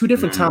her. There's two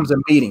different times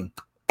of meeting.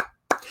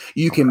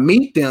 You can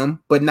meet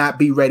them, but not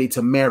be ready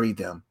to marry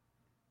them.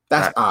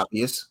 That's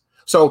obvious.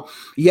 So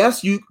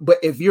yes, but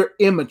if you're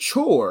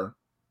immature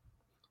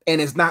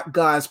and it's not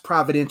God's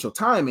providential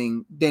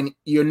timing, then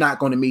you're not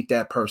going to meet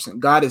that person.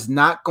 God is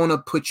not going to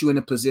put you in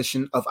a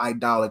position of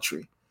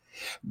idolatry.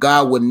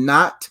 God would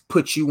not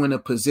put you in a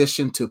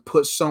position to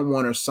put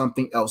someone or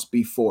something else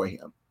before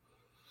him.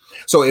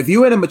 So if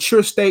you're in a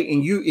mature state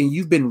and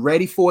you've been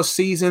ready for a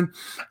season,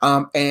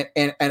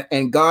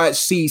 and God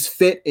sees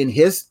fit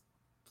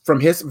from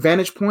his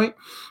vantage point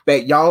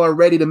that y'all are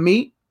ready to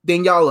meet,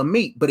 then y'all will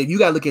meet. But if you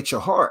got to look at your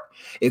heart,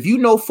 if you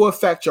know for a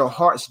fact your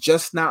heart's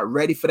just not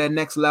ready for that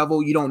next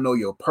level, you don't know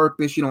your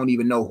purpose, you don't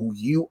even know who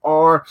you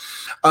are.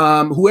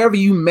 Whoever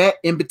you met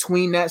in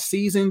between that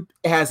season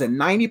has a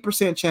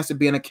 90% chance of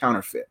being a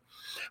counterfeit.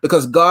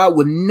 Because God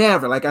would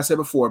never, like I said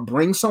before,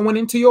 bring someone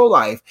into your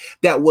life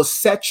that will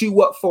set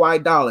you up for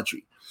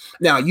idolatry.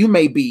 Now, you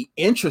may be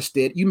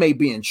interested, you may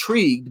be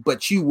intrigued,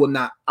 but you will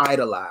not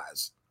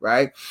idolize,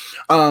 right?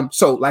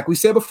 So like we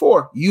said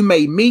before, you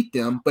may meet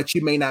them, but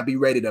you may not be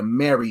ready to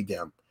marry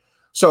them.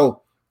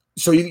 So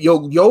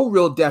your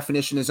real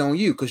definition is on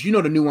you because you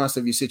know the nuance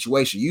of your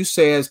situation. You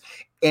says,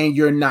 and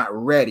you're not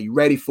ready.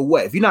 Ready for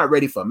what? If you're not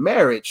ready for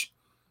marriage,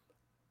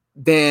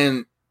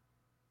 then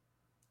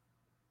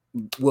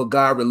will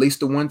God release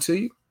the one to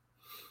you?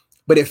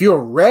 But if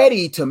you're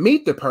ready to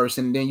meet the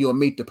person, then you'll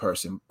meet the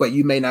person, but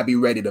you may not be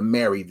ready to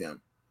marry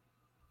them.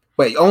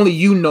 But only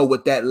you know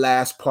what that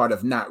last part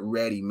of not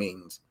ready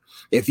means.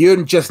 If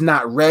you're just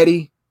not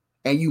ready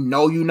and you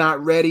know you're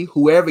not ready,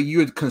 whoever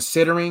you're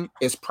considering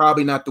is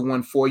probably not the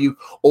one for you,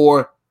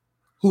 or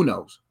who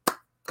knows?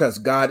 Because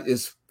God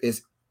is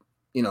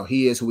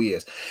he is who he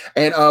is.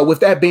 And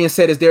with that being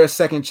said, is there a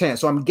second chance?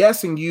 So I'm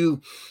guessing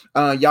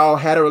y'all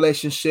had a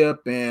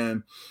relationship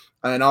and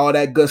all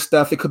that good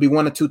stuff. It could be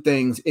one of two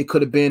things. It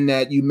could have been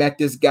that you met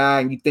this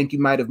guy and you think you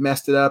might have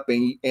messed it up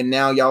and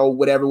now y'all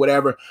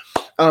whatever.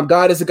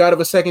 God is a God of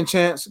a second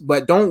chance,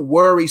 but don't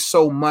worry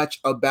so much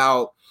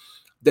about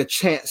the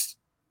chance.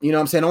 You know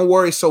what I'm saying? Don't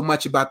worry so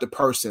much about the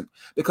person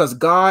because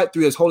God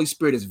through his Holy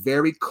Spirit is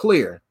very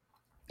clear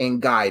in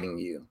guiding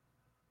you.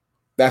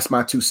 That's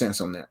my 2 cents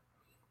on that.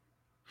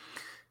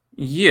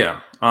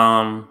 Yeah.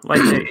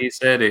 Like he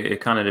said, it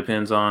kind of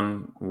depends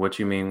on what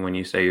you mean when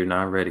you say you're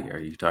not ready. Are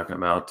you talking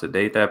about to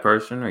date that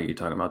person? Are you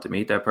talking about to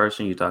meet that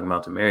person? Are you talking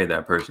about to marry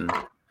that person?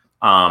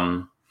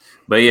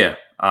 But yeah,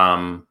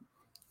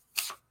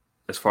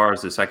 as far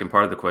as the second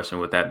part of the question,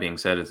 with that being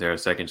said, is there a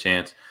second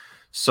chance?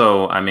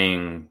 So, I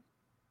mean,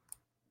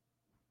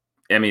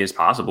 it's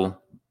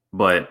possible,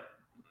 but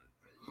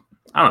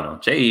I don't know.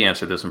 J.E.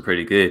 answered this one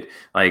pretty good.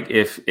 Like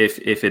if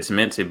it's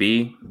meant to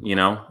be,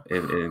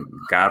 if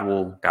God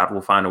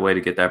will find a way to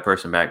get that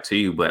person back to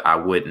you. But I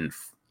wouldn't,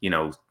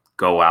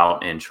 go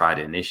out and try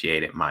to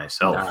initiate it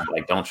myself. Nah.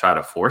 Like don't try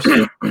to force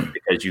it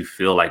because you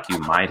feel like you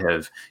might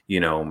have,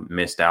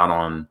 missed out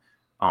on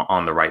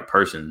the right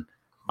person.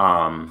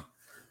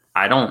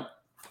 I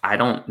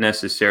don't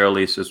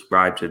necessarily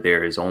subscribe to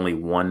there is only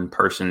one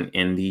person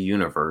in the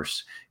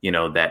universe,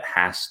 that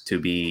has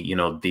to be,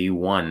 the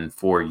one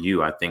for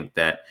you. I think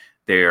that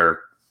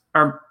there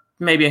are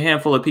maybe a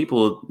handful of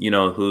people,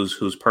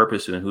 whose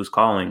purpose and whose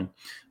calling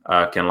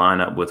can line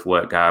up with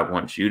what God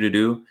wants you to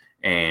do.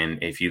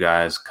 And if you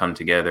guys come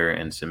together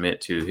and submit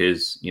to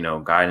his,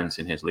 guidance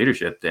and his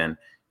leadership, then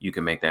you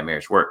can make that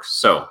marriage work.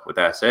 So with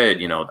that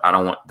said, I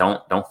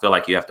don't feel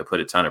like you have to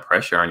put a ton of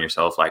pressure on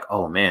yourself. Like,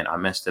 oh man, I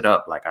messed it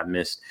up. Like I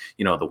missed,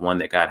 the one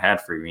that God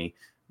had for me.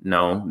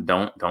 No,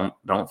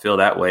 don't feel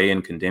that way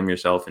and condemn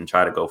yourself and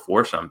try to go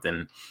for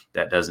something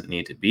that doesn't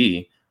need to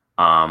be.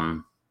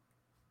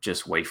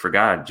 Just wait for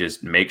God.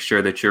 Just make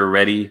sure that you're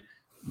ready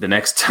the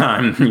next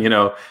time,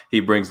 he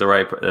brings the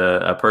right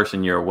a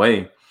person your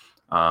way,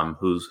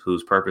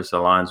 whose purpose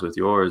aligns with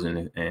yours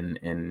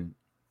and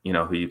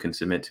who you can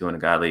submit to in a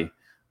godly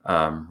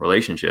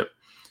relationship.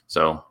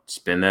 So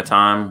spend that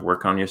time,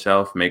 work on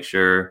yourself, make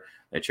sure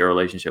that your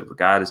relationship with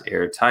God is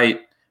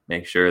airtight,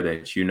 make sure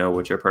that you know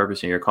what your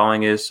purpose and your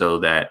calling is so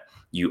that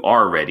you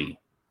are ready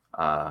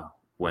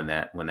when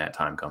that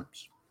time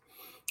comes.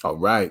 All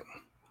right.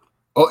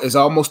 Oh, it's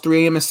almost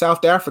 3 a.m. in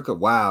South Africa.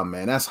 Wow,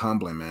 man, that's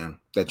humbling, man.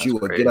 That's you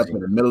would get up in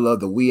the middle of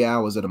the wee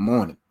hours of the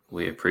morning.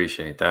 We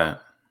appreciate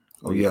that.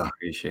 We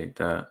appreciate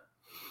that.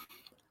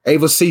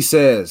 Ava C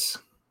says,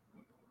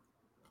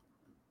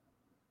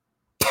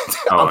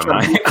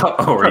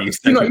 are you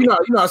saying? You know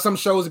how some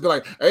shows go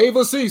like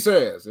Ava C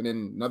says, and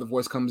then another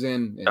voice comes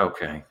in. And,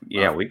 okay,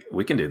 yeah,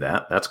 we can do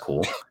that. That's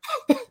cool.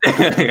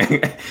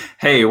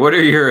 Hey, what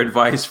are your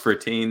advice for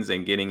teens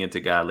and getting into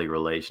godly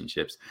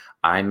relationships?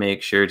 I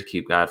make sure to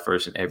keep God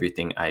first in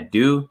everything I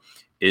do.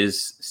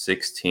 Is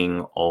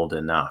 16 old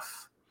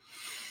enough?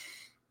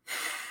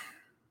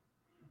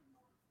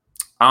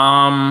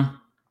 You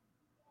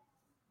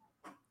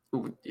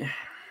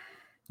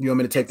want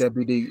me to take that,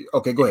 BD?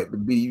 Okay, go ahead.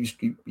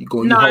 BD, you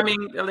go. No, I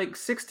mean, like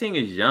 16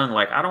 is young.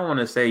 Like, I don't want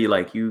to say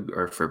like you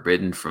are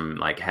forbidden from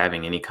like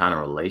having any kind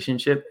of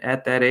relationship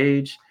at that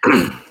age,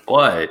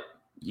 but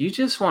you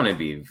just want to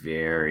be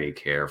very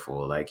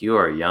careful. Like, you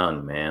are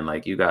young, man.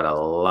 Like, you got a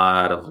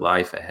lot of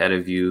life ahead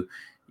of you.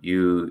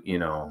 You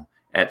know,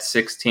 at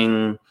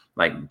 16,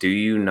 like, do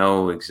you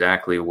know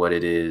exactly what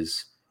it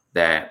is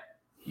that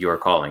your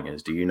calling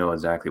is? Do you know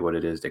exactly what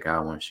it is that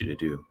God wants you to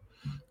do?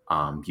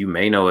 You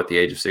may know at the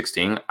age of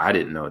 16. I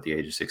didn't know at the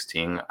age of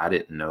 16. I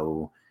didn't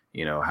know,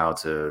 how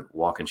to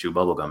walk and chew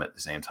bubblegum at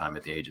the same time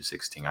at the age of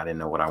 16. I didn't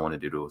know what I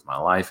wanted to do with my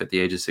life at the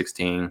age of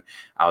 16.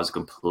 I was a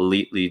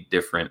completely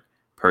different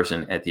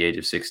person at the age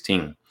of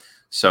 16.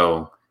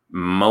 So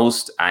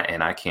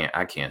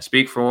I can't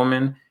speak for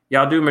women.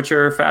 Y'all do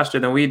mature faster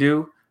than we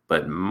do,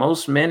 but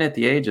most men at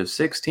the age of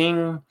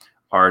 16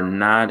 are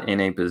not in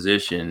a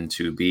position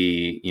to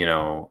be,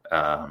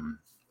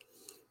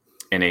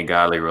 in a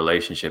godly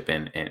relationship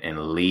and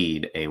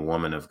lead a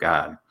woman of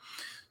God.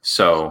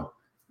 So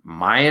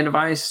my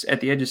advice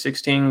at the age of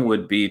 16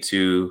 would be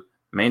to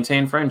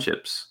maintain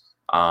friendships.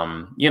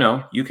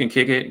 You can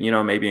kick it,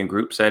 maybe in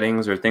group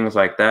settings or things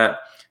like that,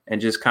 and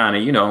just kind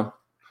of,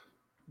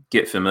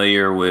 get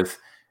familiar with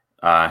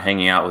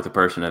hanging out with a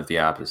person of the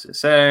opposite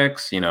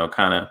sex,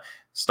 kind of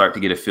start to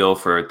get a feel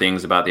for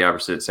things about the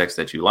opposite sex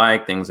that you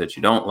like, things that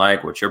you don't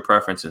like, what your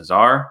preferences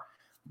are.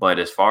 But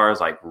as far as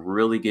like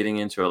really getting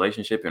into a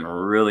relationship and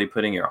really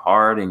putting your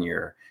heart and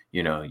your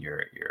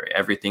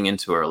everything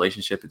into a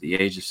relationship at the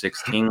age of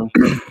 16,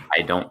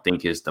 I don't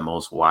think is the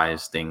most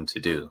wise thing to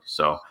do.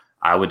 So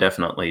I would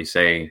definitely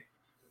say,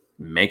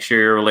 make sure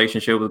your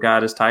relationship with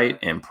God is tight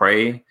and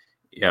pray,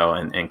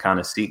 and kind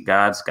of seek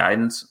God's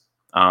guidance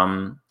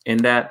in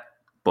that.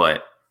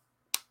 But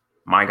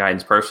my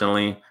guidance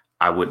personally,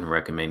 I wouldn't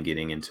recommend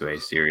getting into a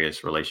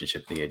serious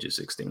relationship at the age of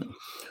 16.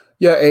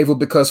 Yeah, Ava,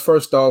 because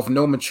first off,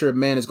 no mature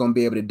man is going to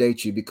be able to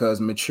date you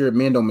because mature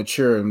men don't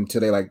mature until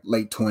they like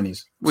late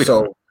 20s.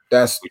 So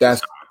those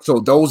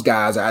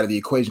guys are out of the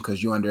equation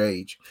because you're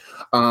underage.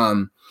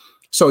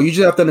 So you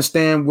just have to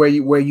understand where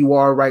you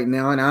are right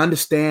now. And I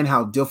understand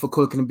how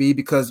difficult it can be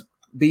because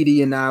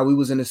BD and I, we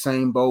was in the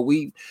same boat.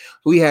 We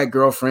had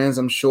girlfriends,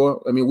 I'm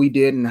sure. I mean, we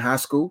did in high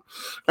school.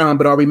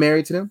 But are we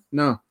married to them?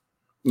 No.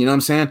 You know what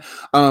I'm saying?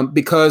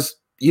 Because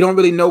you don't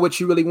really know what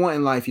you really want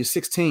in life. You're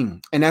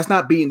 16. And that's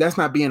not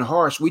being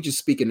harsh. We just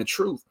speaking the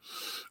truth.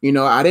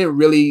 I didn't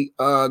really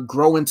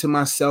grow into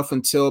myself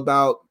until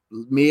about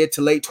mid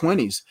to late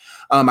 20s.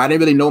 I didn't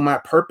really know my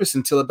purpose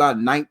until about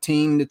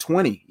 19 to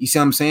 20. You see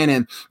what I'm saying?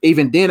 And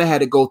even then I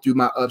had to go through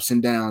my ups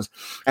and downs.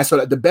 And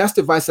so the best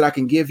advice that I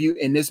can give you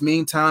in this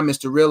meantime is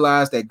to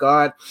realize that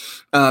God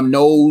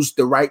knows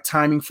the right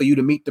timing for you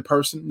to meet the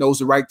person, knows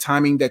the right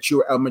timing that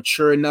you're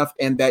mature enough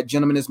and that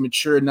gentleman is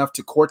mature enough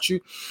to court you.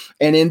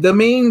 And in the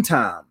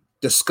meantime,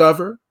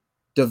 discover,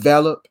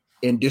 develop,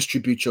 and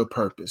distribute your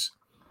purpose.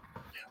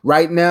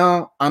 Right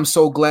now, I'm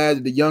so glad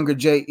that the younger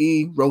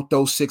J.E. wrote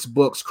those 6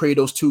 books, created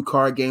those 2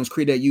 card games,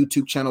 created that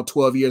YouTube channel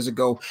 12 years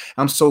ago.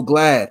 I'm so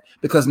glad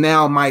because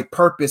now my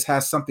purpose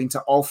has something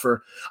to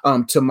offer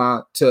to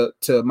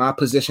my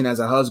position as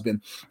a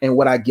husband and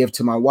what I give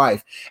to my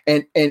wife.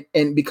 And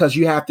because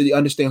you have to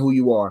understand who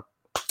you are.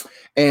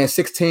 And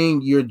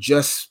 16, you're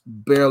just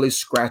barely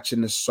scratching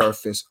the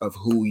surface of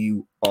who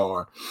you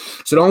are.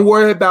 So don't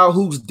worry about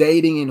who's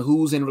dating and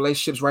who's in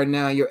relationships right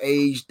now, your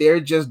age. They're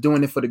just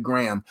doing it for the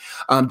gram.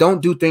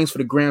 Don't do things for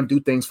the gram. Do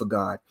things for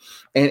God.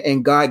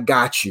 And God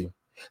got you.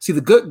 See, the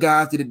good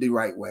guys did it the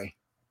right way.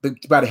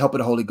 By the help of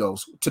the Holy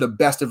Ghost, to the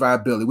best of our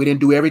ability. We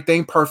didn't do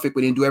everything perfect.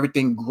 We didn't do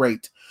everything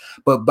great.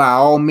 But by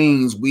all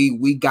means,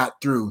 we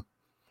got through.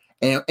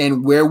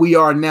 And where we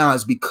are now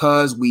is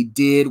because we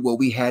did what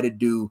we had to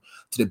do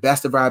to the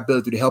best of our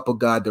ability through the help of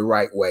God the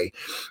right way.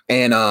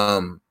 And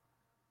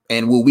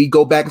will we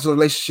go back into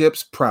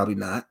relationships? Probably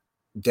not.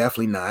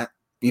 Definitely not.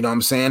 You know what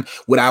I'm saying?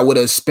 I would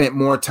have spent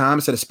more time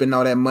instead of spending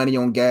all that money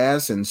on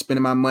gas and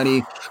spending my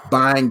money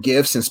buying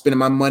gifts and spending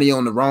my money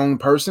on the wrong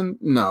person?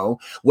 No.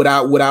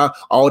 Without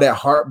all that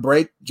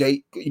heartbreak,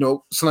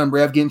 Slim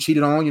Rev getting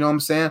cheated on, you know what I'm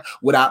saying?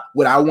 Would I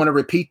want to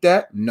repeat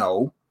that?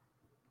 No.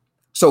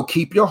 So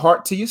keep your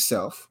heart to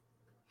yourself,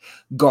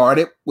 guard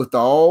it with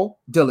all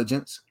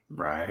diligence.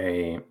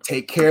 Right.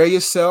 Take care of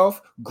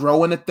yourself,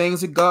 grow in the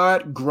things of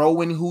God, grow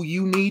in who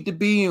you need to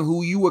be and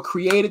who you were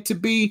created to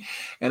be.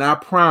 And I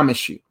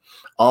promise you,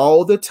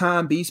 all the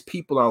time these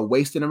people are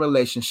wasting in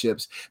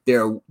relationships,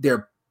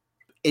 they're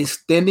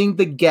extending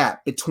the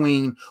gap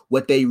between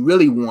what they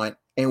really want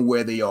and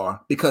where they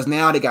are, because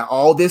now they got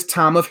all this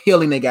time of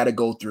healing they got to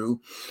go through,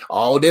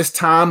 all this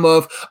time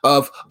of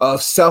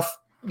self,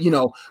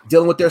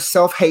 dealing with their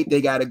self-hate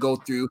they got to go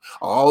through,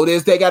 all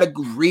this they got to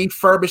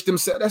refurbish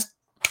themselves.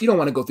 You don't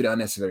want to go through the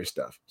unnecessary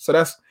stuff. So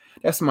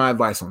that's my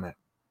advice on that.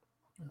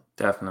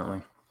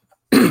 Definitely.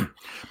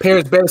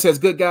 Paris Bear says,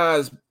 good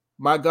guys,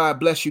 my God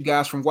bless you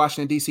guys from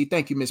Washington, D.C.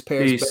 Thank you, Miss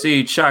Paris.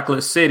 D.C.,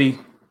 Chocolate City.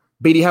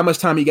 BD, how much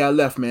time you got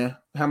left, man?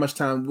 How much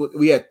time?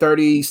 We had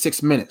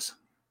 36 minutes.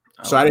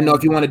 So I didn't know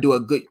if you want to do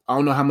I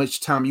don't know how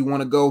much time you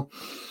want to go.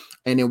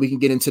 And then we can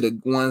get into the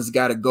ones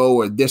got to go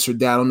or this or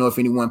that. I don't know if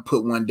anyone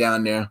put one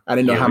down there. I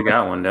didn't know how we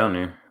got one down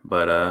there,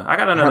 but I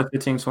got another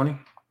 15, 20.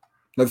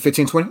 Another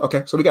 15, 20?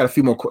 Okay, so we got a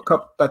few more,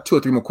 2 or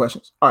 3 more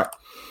questions. All right.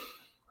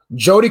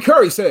 Jody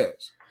Curry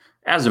says,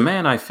 as a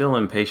man, I feel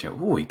impatient.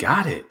 Ooh, we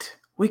got it.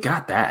 We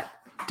got that.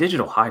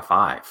 Digital high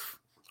five.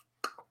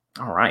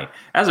 All right.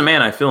 As a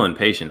man, I feel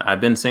impatient.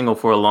 I've been single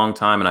for a long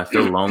time and I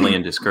feel lonely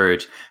and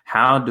discouraged.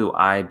 How do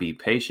I be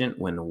patient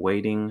when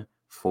waiting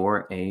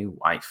for a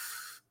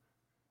wife?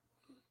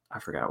 I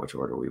forgot which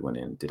order we went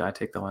in. Did I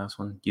take the last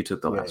one? You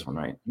took the last one,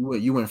 right?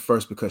 You went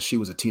first because she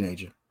was a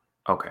teenager.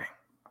 Okay.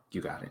 You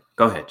got it.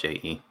 Go ahead,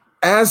 J.E.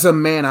 As a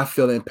man, I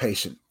feel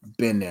impatient.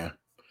 Been there.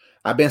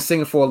 I've been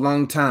single for a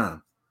long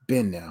time.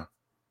 Been there.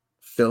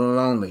 Feeling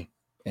lonely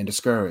and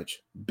discouraged.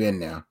 Been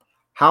there.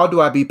 How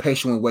do I be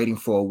patient when waiting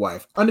for a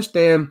wife?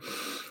 Understand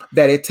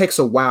that it takes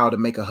a while to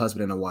make a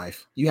husband and a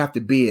wife. You have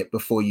to be it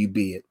before you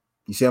be it.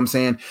 You see what I'm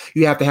saying?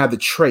 You have to have the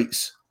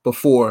traits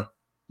before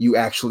you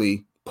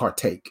actually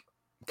partake.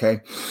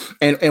 Okay.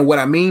 And what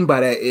I mean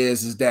by that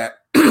is that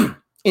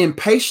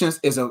impatience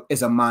is a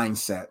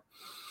mindset.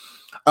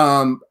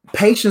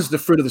 Patience, the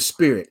fruit of the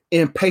spirit.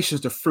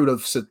 Impatience, the fruit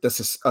of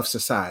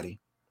society.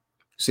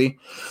 See?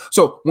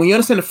 So when you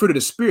understand the fruit of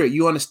the spirit,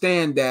 you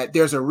understand that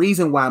there's a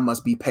reason why I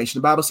must be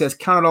patient. The Bible says,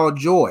 count it all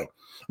joy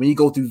when you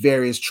go through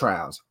various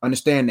trials.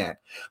 Understand that.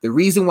 The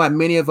reason why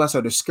many of us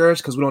are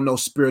discouraged because we don't know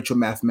spiritual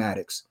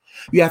mathematics.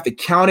 You have to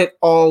count it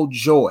all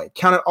joy.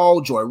 Count it all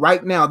joy.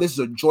 Right now, this is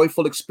a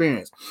joyful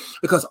experience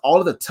because all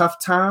of the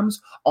tough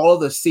times, all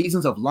of the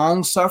seasons of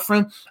long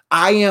suffering,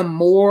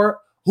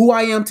 who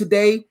I am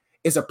today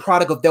is a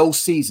product of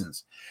those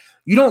seasons.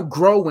 You don't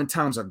grow when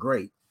times are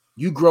great.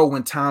 You grow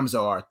when times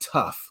are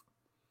tough.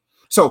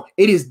 So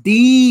it is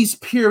these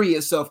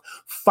periods of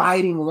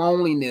fighting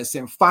loneliness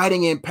and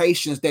fighting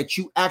impatience that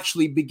you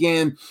actually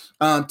begin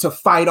to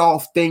fight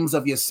off things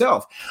of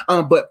yourself.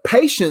 But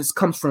patience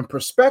comes from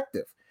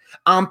perspective.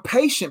 I'm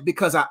patient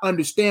because I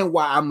understand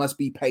why I must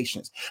be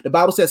patient. The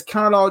Bible says,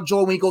 count it all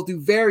joy when you go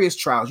through various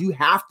trials. You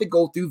have to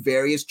go through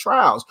various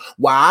trials.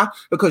 Why?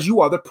 Because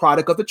you are the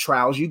product of the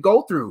trials you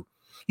go through.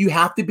 You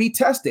have to be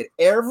tested.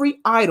 Every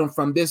item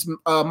from this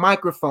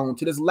microphone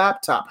to this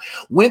laptop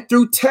went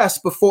through tests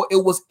before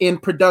it was in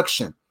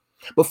production.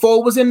 Before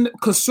it was in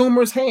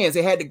consumers' hands,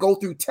 they had to go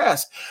through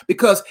tests,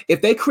 because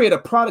if they create a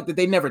product that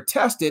they never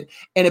tested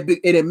and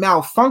it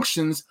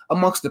malfunctions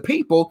amongst the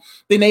people,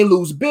 then they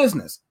lose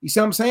business. You see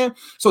what I'm saying?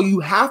 So you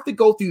have to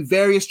go through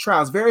various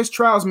trials. Various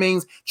trials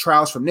means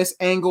trials from this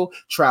angle,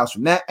 trials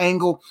from that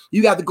angle.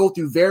 You got to go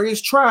through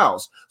various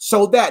trials,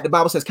 so that the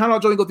Bible says, count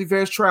on joy and go through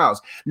various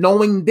trials.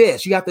 Knowing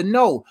this, you have to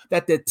know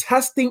that the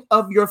testing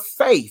of your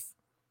faith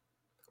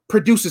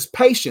produces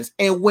patience.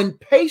 And when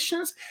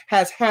patience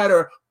has had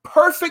her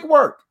perfect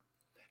work,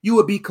 you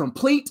will be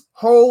complete,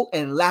 whole,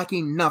 and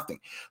lacking nothing.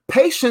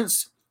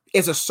 Patience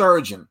is a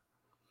surgeon.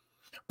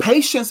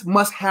 Patience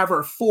must have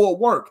her full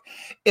work.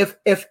 If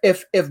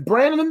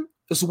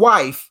Brandon's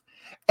wife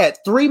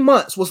at 3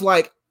 months was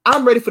like,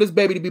 I'm ready for this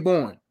baby to be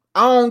born,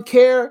 I don't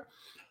care,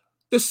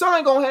 the son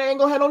ain't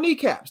gonna have no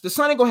kneecaps. The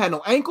son ain't gonna have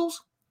no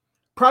ankles.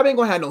 Probably ain't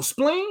gonna have no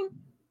spleen.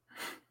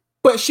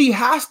 But she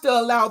has to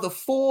allow the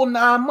full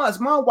 9 months.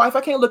 My wife,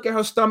 I can't look at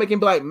her stomach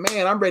and be like,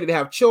 man, I'm ready to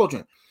have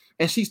children.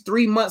 And she's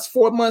 3 months,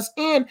 4 months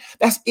in.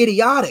 That's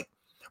idiotic.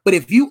 But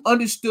if you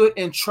understood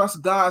and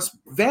trust God's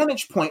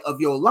vantage point of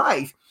your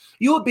life,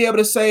 you will be able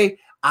to say,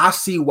 I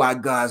see why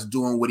God's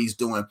doing what he's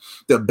doing.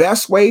 The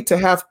best way to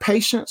have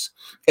patience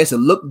is to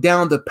look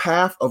down the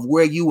path of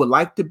where you would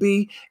like to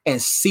be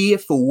and see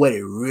it for what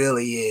it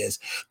really is.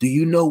 Do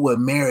you know what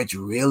marriage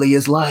really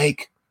is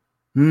like?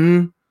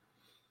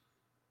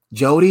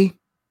 Jody,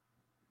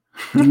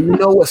 do you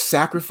know what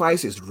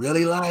sacrifice is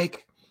really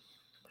like?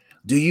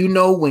 Do you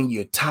know when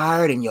you're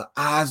tired and your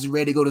eyes are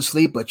ready to go to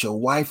sleep, but your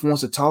wife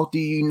wants to talk to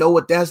you? You know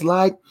what that's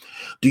like?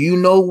 Do you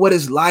know what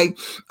it's like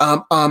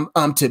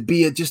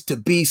to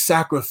be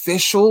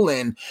sacrificial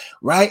and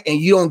right?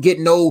 And you don't get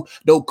no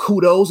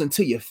kudos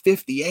until you're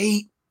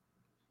 58.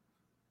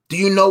 Do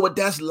you know what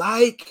that's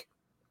like?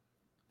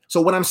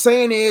 So what I'm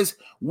saying is,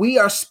 we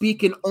are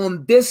speaking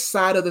on this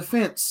side of the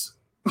fence.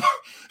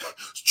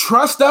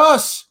 Trust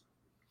us.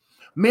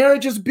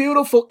 Marriage is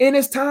beautiful in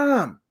its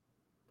time.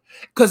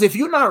 Because if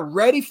you're not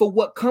ready for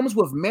what comes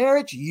with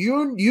marriage,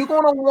 you're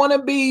going to want to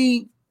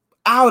be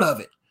out of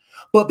it.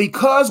 But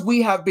because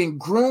we have been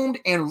groomed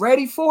and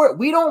ready for it,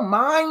 we don't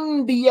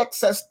mind the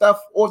excess stuff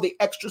or the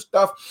extra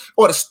stuff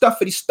or the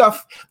stuffy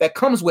stuff that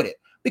comes with it,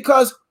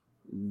 because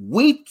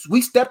we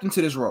stepped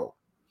into this role.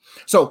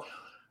 So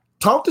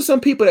talk to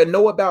some people that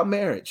know about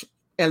marriage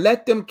and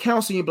let them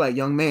counsel you. Be like,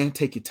 young man,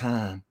 take your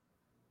time.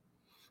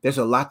 There's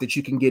a lot that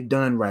you can get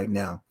done right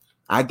now.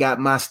 I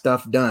got my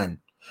stuff done.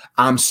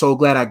 I'm so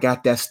glad I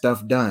got that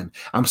stuff done.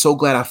 I'm so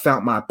glad I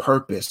found my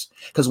purpose,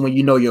 because when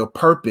you know your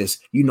purpose,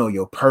 you know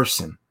your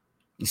person.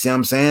 You see what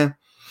I'm saying?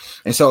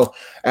 And so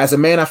as a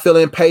man, I feel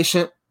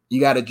impatient.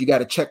 You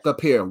gotta check up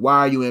here. Why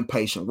are you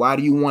impatient? Why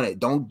do you want it?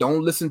 Don't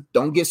listen.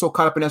 Don't get so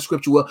caught up in that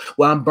scripture. Well,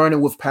 I'm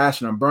burning with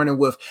passion. I'm burning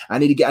with, I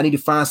need to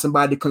find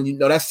somebody to,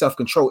 that's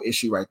self-control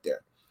issue right there.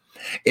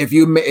 If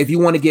you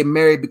want to get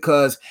married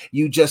because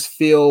you just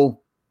feel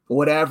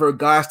whatever,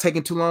 God's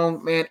taking too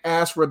long, man,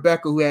 ask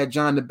Rebecca, who had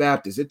John the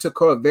Baptist. It took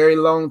her a very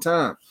long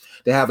time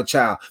to have a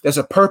child. There's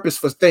a purpose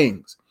for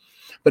things.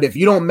 But if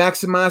you don't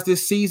maximize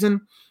this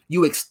season,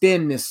 you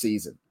extend this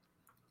season.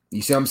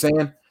 You see what I'm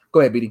saying? Go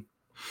ahead, BD.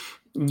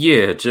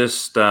 Yeah,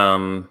 just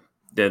the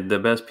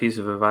best piece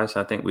of advice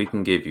I think we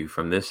can give you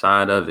from this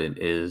side of it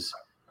is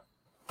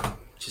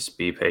just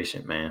be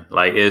patient, man.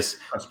 Like,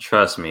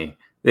 trust me.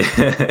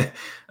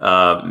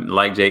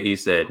 Like J.E.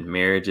 said,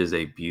 marriage is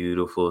a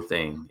beautiful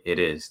thing. It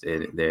is.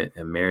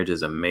 Marriage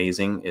is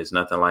amazing. It's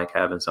nothing like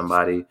having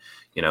somebody,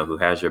 who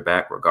has your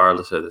back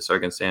regardless of the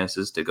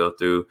circumstances, to go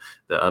through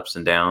the ups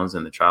and downs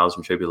and the trials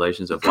and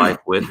tribulations of life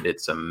with.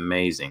 It's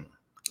amazing.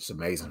 It's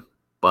amazing.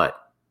 But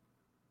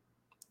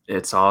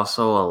it's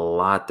also a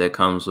lot that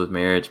comes with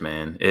marriage,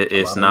 man.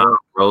 It's not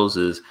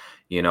roses.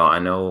 I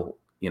know,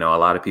 a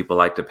lot of people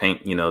like to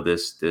paint,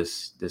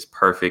 this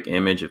perfect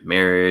image of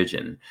marriage,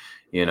 and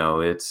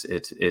it's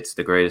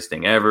the greatest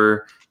thing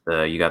ever.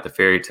 You got the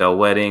fairy tale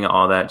wedding,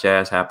 all that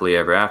jazz, happily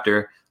ever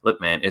after.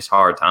 Look, man, it's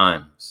hard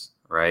times,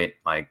 right?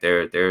 Like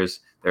there's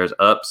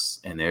ups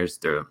and there's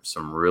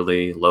some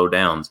really low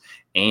downs,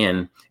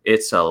 and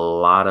it's a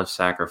lot of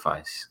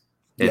sacrifice.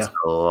 It's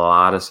a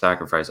lot of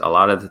sacrifice. A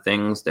lot of the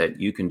things that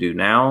you can do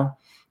now,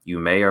 you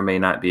may or may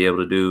not be able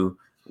to do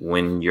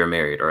when you're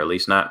married, or at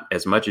least not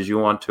as much as you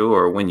want to,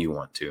 or when you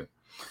want to.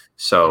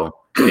 So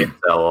it's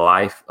a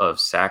life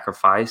of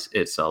sacrifice.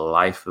 It's a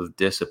life of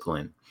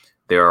discipline.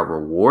 There are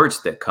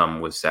rewards that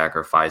come with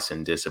sacrifice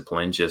and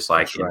discipline, just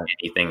like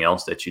anything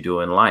else that you do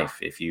in life.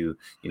 If you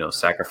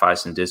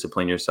sacrifice and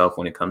discipline yourself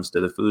when it comes to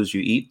the foods you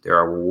eat, there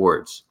are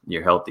rewards.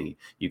 You're healthy.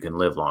 You can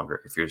live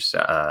longer. If you're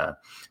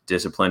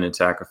disciplined and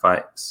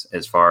sacrifice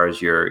as far as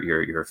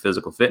your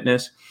physical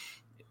fitness,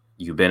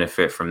 you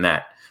benefit from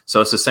that. So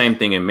it's the same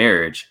thing in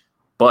marriage,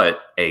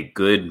 but a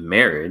good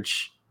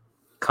marriage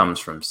comes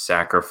from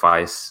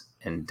sacrifice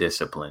and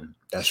discipline.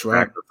 That's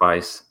right.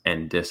 Sacrifice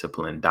and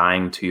discipline,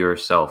 dying to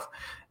yourself,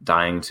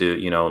 dying to,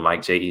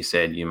 like J.E.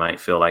 said, you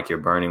might feel like you're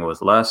burning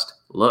with lust.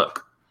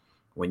 Look,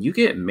 when you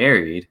get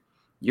married,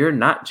 you're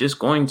not just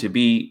going to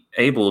be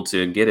able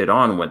to get it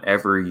on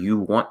whenever you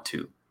want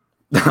to.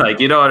 Like,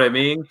 you know what I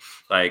mean?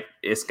 Like,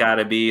 it's got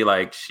to be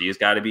like, she's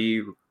got to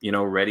be,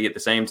 ready at the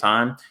same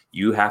time.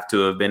 You have to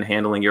have been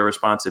handling your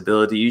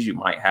responsibilities. You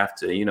might have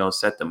to,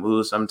 set the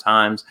mood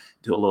sometimes,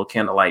 do a little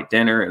candlelight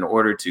dinner in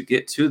order to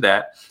get to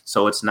that.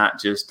 So it's not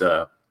just,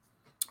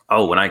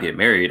 when I get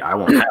married, I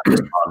won't have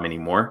this problem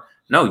anymore.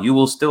 No, you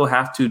will still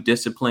have to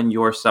discipline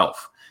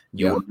yourself.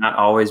 You will not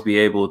always be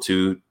able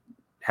to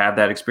have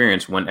that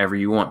experience whenever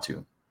you want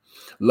to.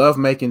 Love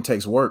making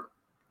takes work.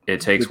 It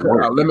takes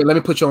work. Let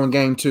me put you on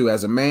game too.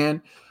 As a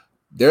man,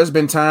 there's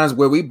been times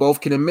where we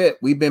both can admit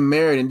we've been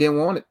married and didn't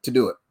want it to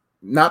do it.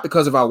 Not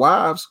because of our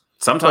wives.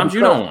 Sometimes you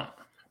don't want.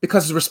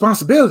 Because it's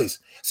responsibilities.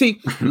 See,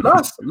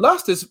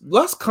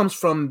 lust comes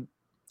from,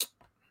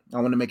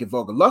 I want to make it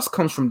vulgar. Lust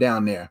comes from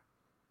down there.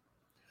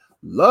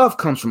 Love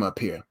comes from up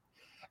here.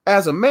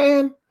 As a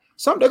man,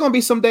 there are gonna be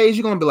some days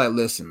you're gonna be like,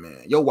 listen,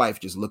 man, your wife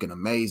just looking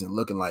amazing,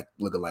 looking like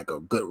a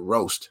good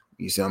roast.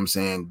 You see what I'm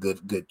saying?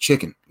 Good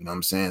chicken. You know what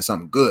I'm saying?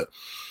 Something good.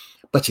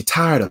 But you're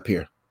tired up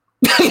here.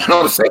 You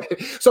know what I'm saying?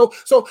 So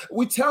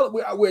we're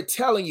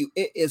telling you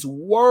it is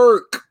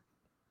work.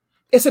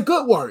 It's a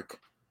good work,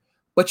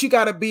 but you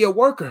got to be a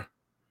worker.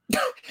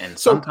 And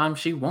sometimes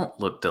she won't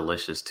look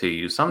delicious to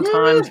you.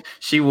 Sometimes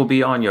she will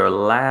be on your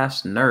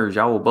last nerves.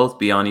 Y'all will both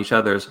be on each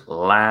other's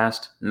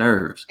last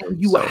nerves. And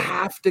you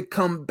have to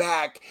come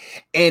back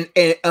and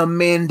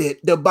amend it.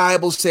 The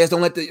Bible says,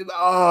 don't let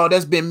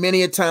there's been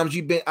many a times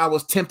I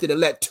was tempted to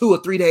let 2 or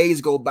 3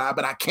 days go by,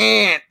 but I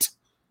can't.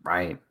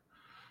 Right.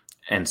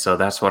 And so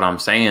that's what I'm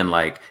saying.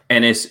 Like,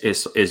 and it's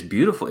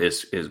beautiful.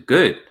 It's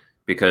good.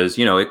 Because,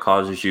 it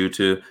causes you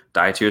to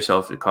die to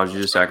yourself. It causes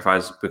you to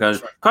sacrifice,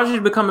 because it causes you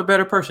to become a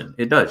better person.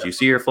 It does. You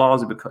see your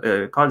flaws.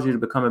 It causes you to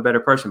become a better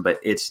person, but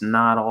it's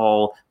not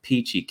all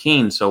peachy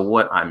keen. So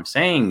what I'm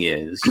saying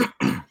is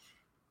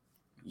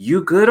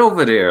you good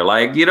over there.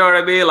 Like, you know what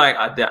I mean? Like,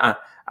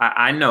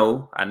 I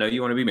know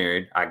you want to be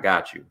married. I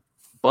got you.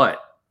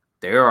 But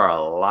there are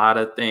a lot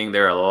of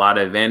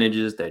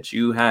advantages that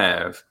you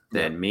have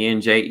that me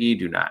and JE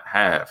do not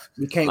have.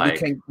 We can't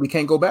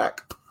go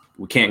back.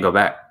 We can't go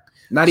back.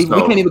 We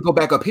can't even go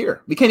back up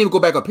here.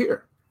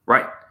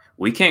 Right.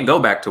 We can't go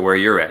back to where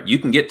you're at. You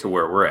can get to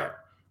where we're at.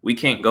 We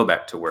can't go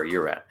back to where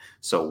you're at.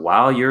 So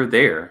while you're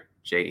there,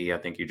 JE, I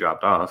think you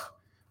dropped off.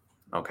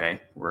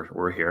 Okay,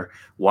 we're here.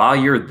 While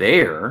you're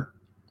there,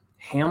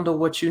 handle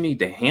what you need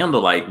to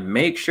handle. Like,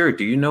 make sure,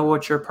 do you know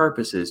what your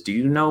purpose is? Do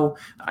you know,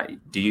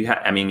 if you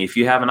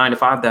have a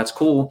 9-to-5, that's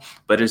cool.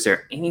 But is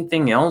there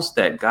anything else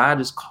that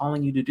God is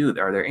calling you to do?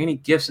 Are there any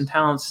gifts and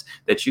talents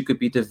that you could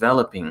be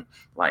developing?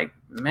 Like,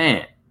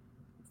 man,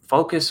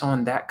 focus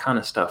on that kind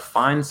of stuff.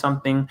 Find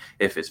something,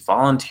 if it's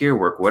volunteer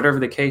work, whatever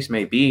the case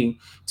may be,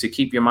 to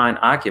keep your mind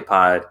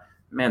occupied.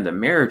 Man, the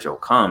marriage will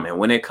come. And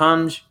when it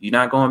comes, you're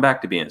not going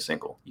back to being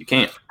single. You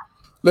can't.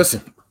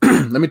 Listen,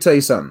 let me tell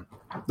you something.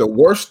 The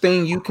worst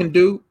thing you can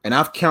do, and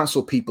I've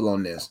counseled people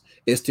on this,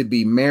 is to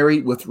be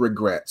married with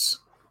regrets.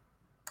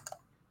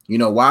 You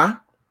know why?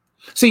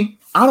 See,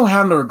 I don't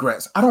have no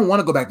regrets. I don't want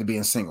to go back to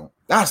being single.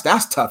 That's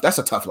tough. That's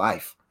a tough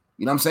life.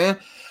 You know what I'm saying?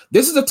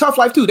 This is a tough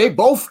life too. They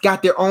both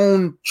got their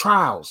own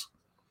trials.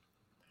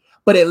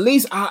 But at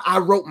least I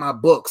wrote my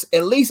books.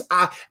 At least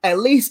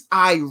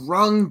I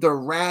wrung the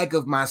rag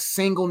of my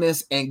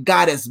singleness and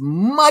got as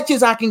much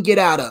as I can get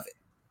out of it.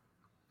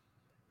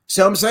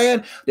 See what I'm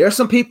saying? There are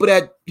some people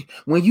that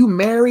when you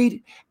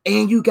married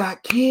and you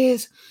got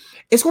kids,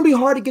 it's going to be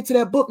hard to get to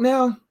that book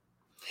now.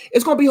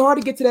 It's going to be hard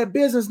to get to that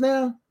business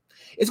now.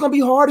 It's going to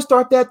be hard to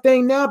start that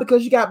thing now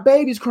because you got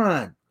babies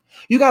crying.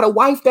 You got a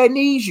wife that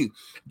needs you.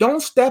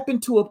 Don't step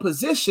into a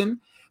position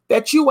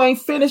that you ain't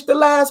finished the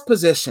last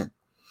position.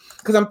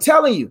 Because I'm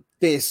telling you,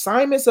 the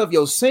assignments of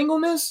your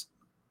singleness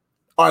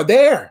are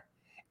there.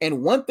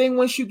 And one thing,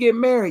 once you get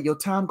married, your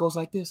time goes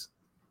like this.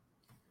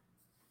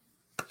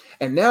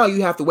 And now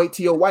you have to wait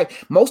till your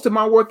wife. Most of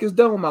my work is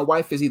done when my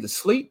wife is either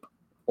asleep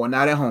or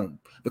not at home.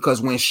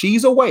 Because when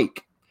she's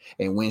awake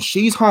and when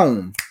she's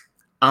home,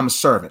 I'm a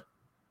servant.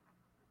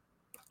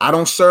 I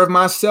don't serve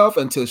myself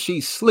until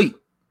she's asleep.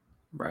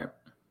 Right.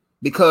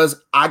 Because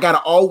I got to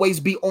always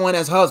be on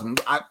as husband.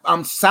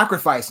 I'm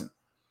sacrificing.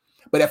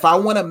 But if I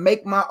want to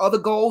make my other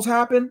goals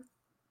happen,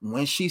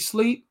 when she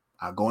sleep,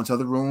 I go into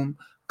the room,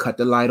 cut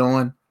the light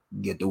on,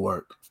 get to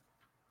work.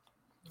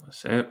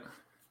 That's it.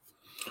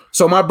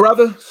 So my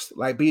brother,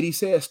 like BD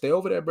said, stay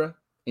over there, bro.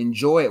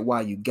 Enjoy it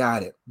while you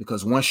got it.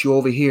 Because once you're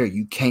over here,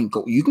 you can't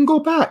go. You can go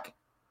back.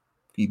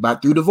 You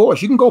back through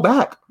divorce. You can go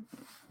back.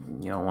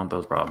 You don't want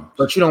those problems.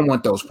 But you don't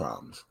want those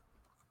problems.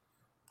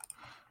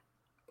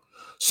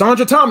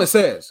 Sandra Thomas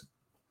says,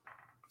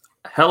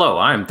 hello,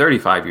 I am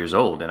 35 years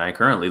old and I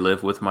currently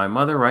live with my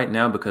mother right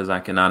now because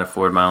I cannot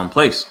afford my own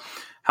place.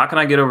 How can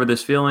I get over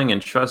this feeling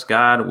and trust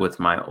God with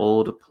my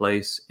old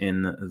place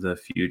in the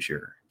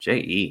future?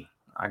 JE,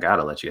 I got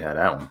to let you have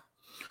that one.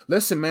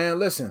 Listen, man,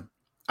 listen.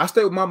 I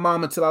stayed with my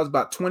mom until I was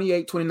about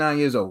 28, 29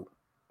 years old.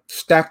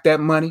 Stacked that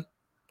money,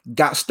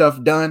 got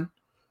stuff done,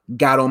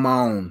 got on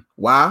my own.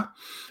 Why?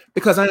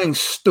 Because I ain't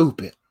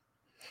stupid.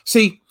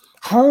 See,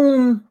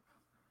 home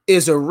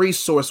is a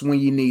resource when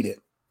you need it.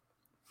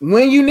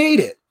 When you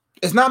need it.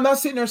 It's not, I'm not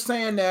sitting there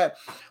saying that.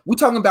 We're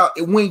talking about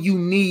when you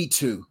need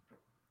to,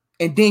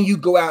 and then you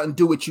go out and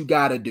do what you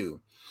got to do.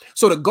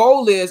 So the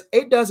goal is,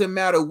 it doesn't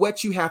matter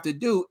what you have to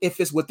do if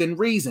it's within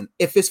reason,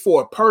 if it's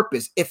for a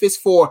purpose, if it's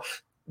for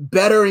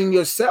bettering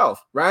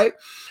yourself, right?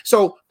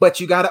 So, but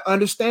you got to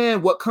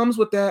understand what comes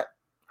with that.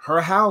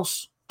 Her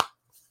house.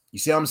 You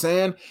see what I'm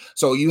saying?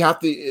 So you have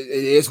to, it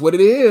is what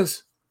it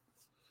is.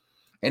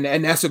 And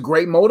that's a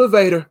great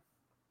motivator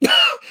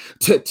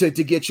to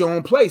get your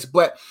own place.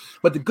 But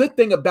the good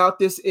thing about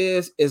this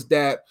is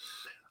that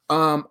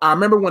I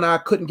remember when I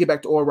couldn't get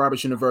back to Oral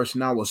Roberts University,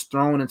 and I was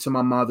thrown into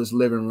my mother's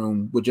living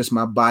room with just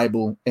my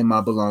Bible and my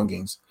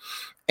belongings.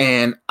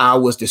 And I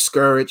was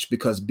discouraged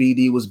because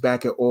BD was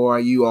back at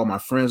ORU. All my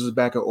friends was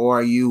back at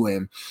ORU,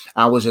 and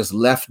I was just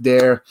left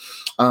there.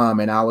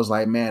 And I was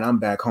like, man, I'm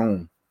back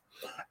home.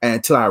 And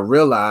until I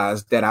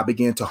realized that, I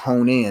began to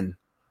hone in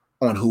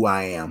on who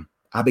I am.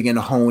 I began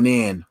to hone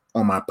in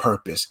on my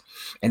purpose.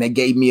 And it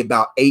gave me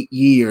about 8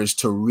 years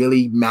to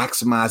really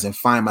maximize and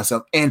find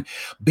myself. And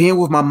being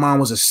with my mom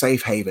was a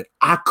safe haven.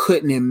 I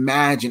couldn't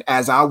imagine,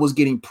 as I was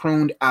getting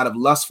pruned out of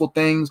lustful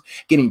things,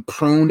 getting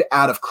pruned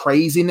out of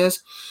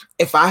craziness,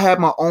 if I had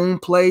my own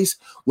place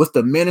with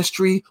the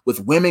ministry,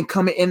 with women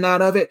coming in and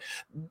out of it,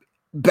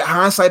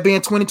 hindsight being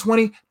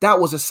 2020,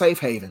 that was a safe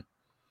haven.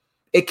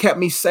 It kept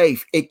me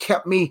safe. It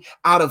kept me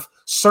out of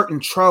certain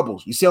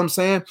troubles. You see what I'm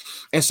saying?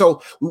 And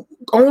so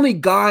only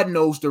God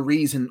knows the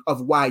reason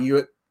of why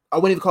you're, I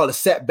wouldn't even call it a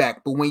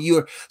setback, but when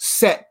you're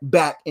set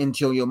back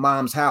into your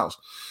mom's house.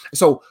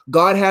 So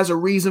God has a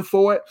reason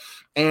for it,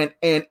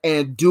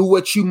 and do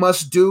what you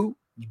must do.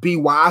 Be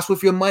wise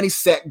with your money,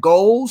 set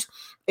goals.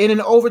 And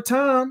in over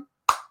time,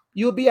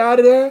 you'll be out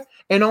of there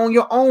and on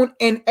your own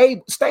and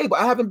stable.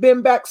 I haven't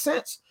been back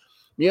since.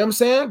 You know what I'm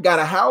saying? Got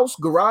a house,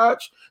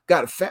 garage,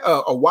 got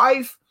a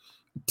wife,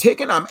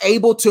 ticking. I'm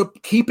able to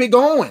keep it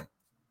going.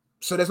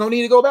 So there's no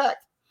need to go back.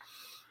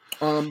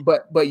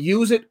 But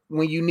use it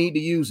when you need to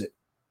use it.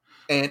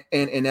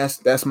 And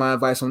that's my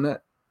advice on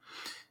that.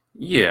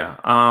 Yeah.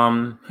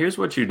 Here's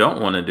what you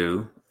don't want to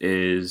do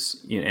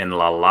is, and a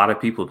lot of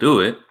people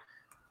do it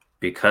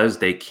because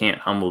they can't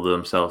humble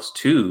themselves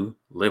to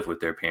live with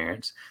their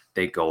parents.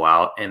 They go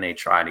out and they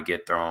try to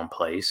get their own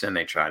place and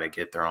they try to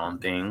get their own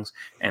things,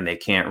 and they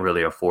can't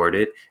really afford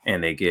it.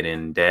 And they get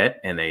in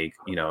debt, and they,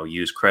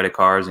 use credit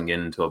cards and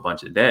get into a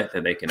bunch of debt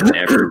that they can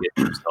never get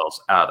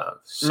themselves out of.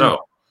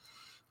 So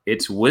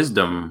it's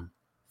wisdom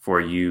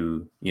for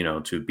you,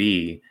 to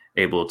be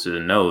able to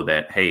know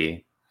that,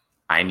 hey,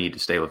 I need to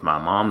stay with my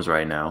mom's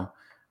right now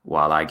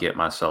while I get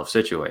myself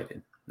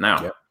situated.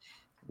 Now,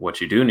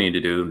 what you do need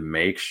to do,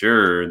 make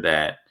sure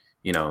that,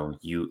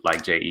 you,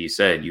 like JE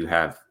said, you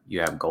have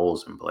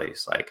goals in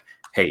place. Like,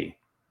 hey,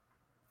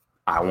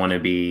 I want to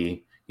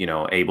be,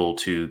 able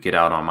to get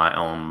out on my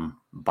own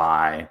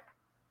by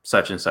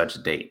such and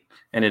such date.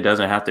 And it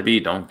doesn't have to be,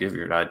 don't give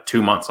your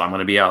 2 months, I'm going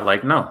to be out.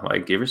 Like, no,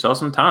 like, give yourself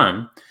some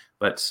time,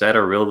 but set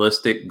a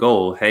realistic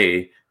goal.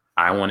 Hey,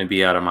 I want to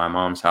be out of my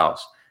mom's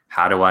house.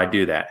 How do I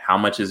do that? How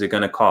much is it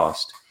going to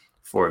cost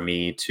for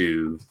me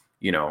to,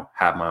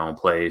 have my own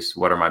place?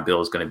 What are my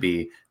bills going to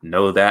be?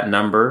 Know that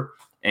number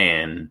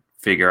and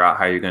figure out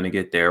how you're going to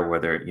get there,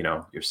 whether,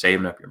 you're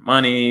saving up your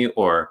money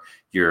or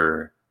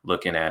you're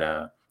looking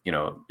at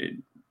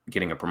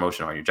getting a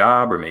promotion on your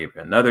job, or maybe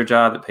another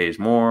job that pays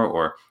more,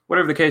 or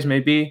whatever the case may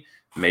be.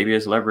 Maybe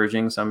it's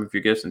leveraging some of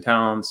your gifts and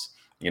talents,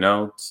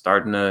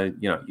 starting a,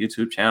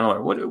 YouTube channel,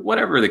 or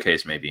whatever the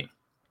case may be.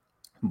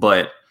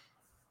 But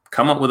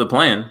come up with a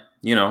plan,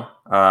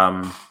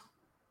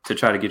 to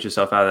try to get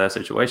yourself out of that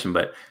situation,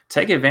 but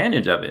take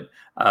advantage of it.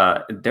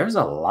 There's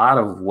a lot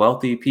of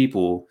wealthy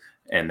people,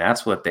 and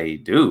that's what they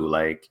do.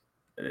 Like,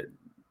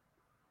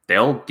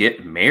 they'll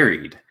get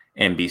married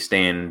and be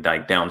staying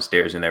like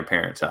downstairs in their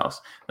parents' house.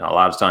 Now, a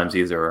lot of times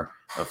these are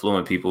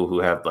affluent people who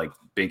have like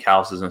big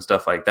houses and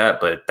stuff like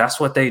that, but that's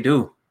what they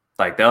do.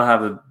 Like, they'll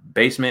have a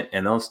basement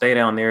and they'll stay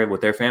down there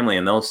with their family,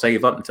 and they'll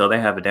save up until they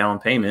have a down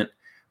payment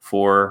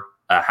for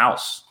a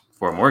house,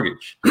 for a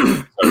mortgage,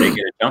 so they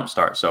get a jump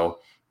start. So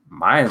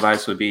my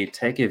advice would be,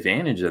 take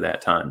advantage of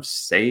that time,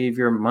 save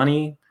your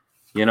money.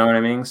 You know what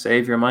I mean?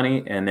 Save your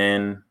money. And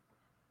then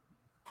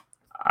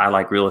I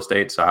like real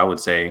estate, so I would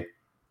say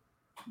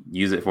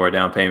use it for a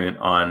down payment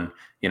on,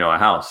 a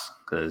house,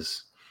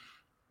 because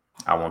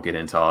I won't get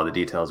into all the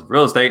details of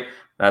real estate.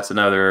 That's a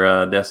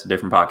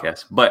different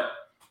podcast. But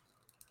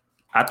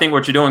I think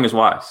what you're doing is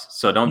wise.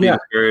 So don't be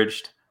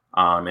discouraged,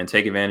 and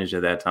take advantage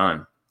of that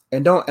time.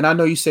 And I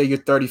know you say you're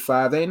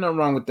 35. There ain't nothing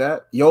wrong with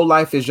that. Your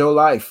life is your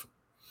life.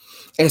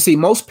 And see,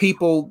 most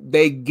people,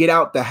 they get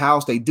out the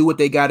house, they do what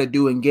they got to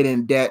do and get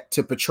in debt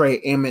to portray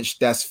an image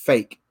that's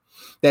fake.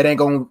 That ain't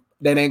going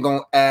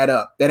to add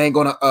up. That ain't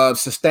going to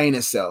sustain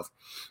itself.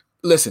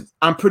 Listen,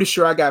 I'm pretty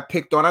sure I got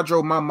picked on. I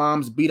drove my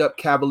mom's beat up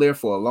Cavalier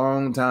for a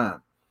long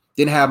time.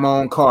 Didn't have my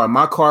own car.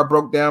 My car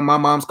broke down. My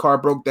mom's car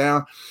broke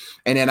down.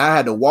 And then I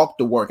had to walk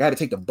to work. I had to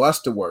take the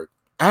bus to work.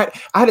 I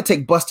had to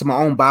take bus to my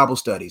own Bible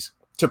studies,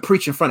 to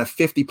preach in front of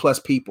 50 plus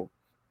people.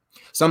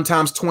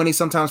 Sometimes 20,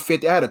 sometimes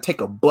 50. I had to take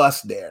a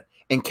bus there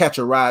and catch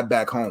a ride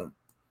back home.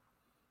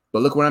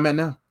 But look where I'm at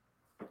now.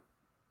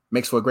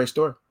 Makes for a great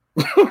story.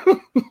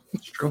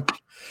 It's true.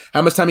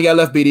 How much time you got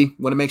left, BD?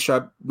 Want to make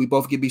sure we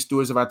both be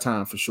stewards of our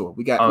time for sure.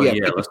 We have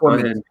Let's go 54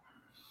 minutes.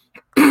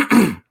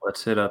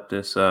 Let's hit up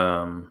this this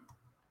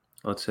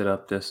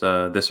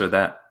or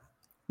that.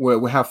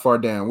 We're how far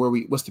down?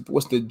 What's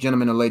the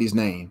gentleman or lady's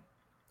name?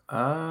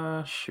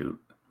 Shoot.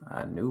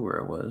 I knew where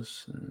it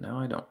was. Now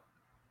I don't.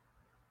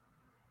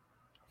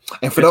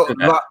 And for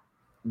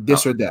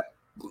this or that.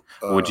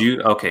 Would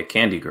you? Okay,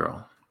 Candy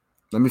Girl.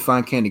 Let me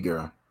find Candy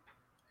Girl.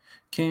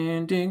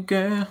 Candy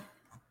Girl.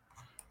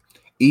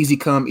 Easy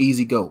come,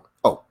 easy go.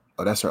 Oh,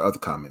 that's her other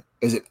comment.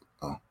 Is it?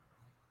 Oh,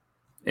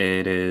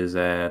 it is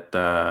at.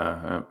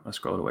 I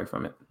scrolled away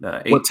from it.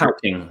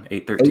 8:13.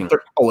 8:13.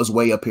 Oh, it's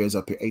way up here. It's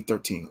up here.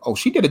 8:13. Oh,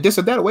 she did a this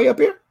or that way up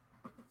here.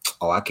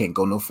 Oh, I can't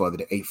go no further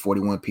than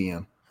 8:41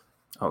 p.m.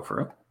 Oh, for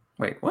real?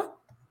 Wait, what?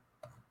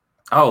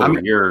 Oh,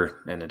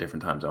 you're in a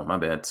different time zone. My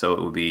bad. So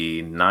it would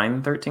be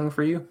 9:13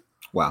 for you.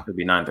 Wow, it would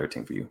be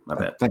 9:13 for you. My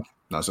bad. Thank you.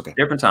 No, it's okay.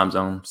 Different time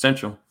zone.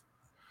 Central.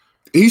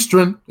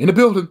 Eastern in the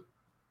building.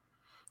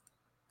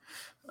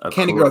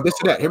 Candy Girl, this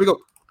or that. Here we go.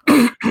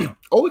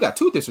 Oh, we got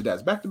two this or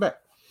that's back to back.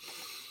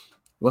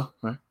 Well,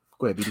 all right.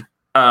 Go ahead, BD.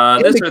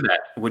 This or that.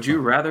 Would you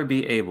rather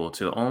be able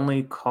to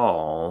only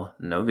call,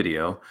 no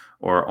video,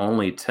 or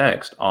only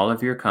text all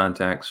of your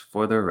contacts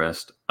for the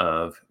rest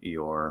of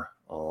your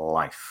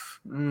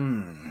life?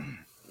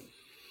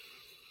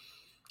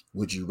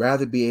 Would you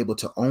rather be able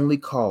to only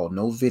call,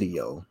 no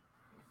video,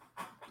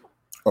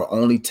 or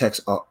only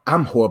text?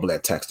 I'm horrible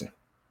at texting.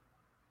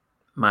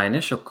 My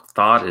initial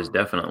thought is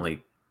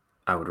definitely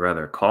I would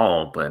rather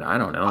call, but I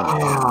don't know.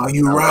 Oh,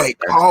 you're right.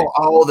 Call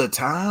all the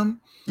time?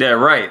 Yeah,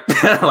 right.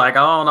 Like,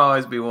 I don't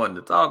always be wanting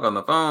to talk on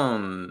the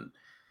phone.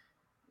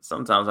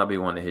 Sometimes I'll be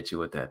wanting to hit you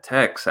with that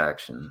text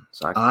action.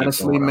 So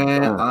honestly,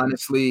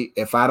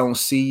 if I don't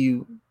see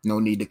you, no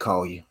need to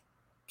call you.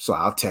 So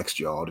I'll text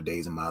you all the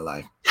days of my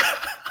life.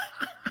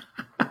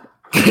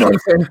 You know what I'm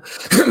saying?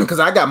 Because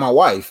I got my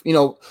wife,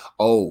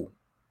 oh,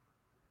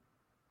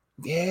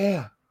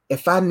 yeah.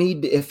 If I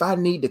need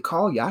to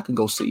call you, I can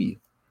go see you.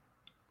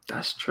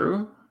 That's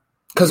true.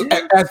 Because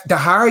the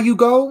higher you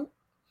go,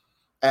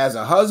 as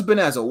a husband,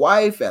 as a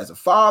wife, as a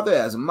father,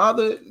 as a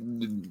mother,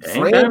 ain't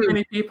that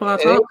many people I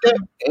talk to.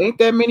 Ain't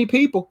that many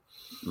people.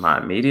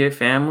 My immediate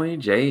family,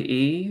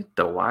 JE,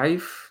 the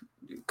wife,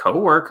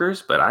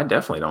 co-workers, but I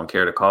definitely don't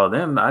care to call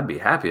them. I'd be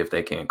happy if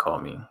they can't call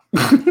me.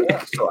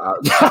 So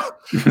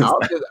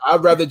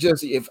I'd rather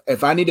just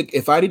if I need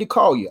to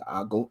call you,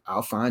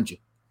 I'll find you.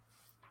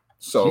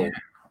 So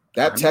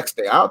that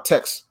texting, I'll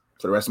text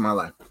for the rest of my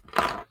life.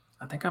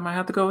 I think I might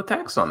have to go with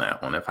text on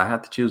that one if I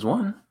had to choose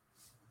one.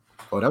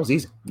 Oh, that was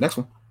easy. Next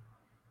one.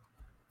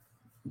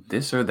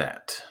 This or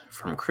that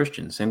from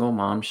Christian single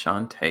mom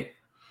Shantae.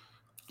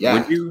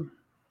 Yeah.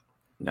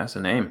 That's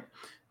a name.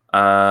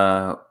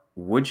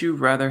 Would you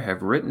rather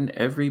have written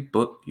every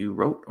book you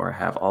wrote or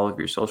have all of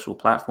your social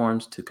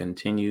platforms to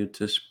continue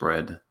to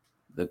spread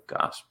the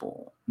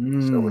gospel?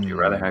 So would you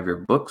rather have your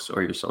books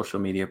or your social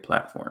media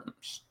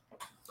platforms?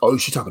 Oh,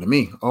 she's talking to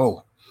me.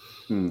 Oh.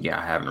 Yeah,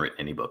 I haven't written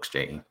any books,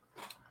 Jay.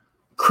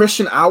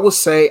 Christian, I would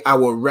say I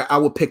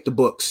will pick the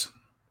books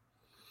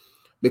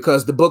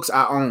because the books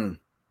I own.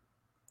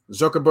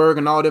 Zuckerberg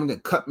and all them can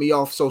cut me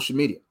off social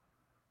media,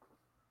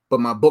 but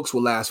my books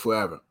will last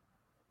forever.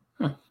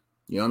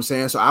 You know what I'm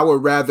saying? So I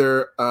would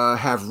rather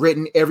have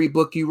written every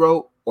book you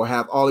wrote or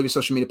have all of your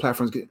social media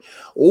platforms.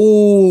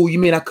 Oh, you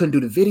mean I couldn't do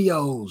the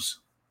videos?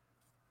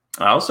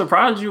 I was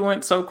surprised you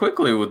went so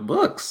quickly with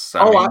books.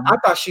 I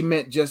thought she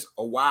meant just,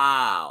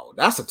 wow,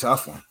 that's a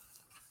tough one.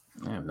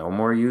 Yeah, no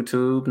more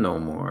YouTube, no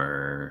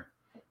more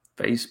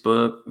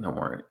Facebook, no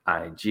more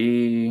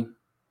IG.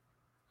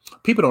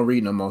 People don't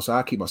read no more, so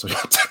I keep my social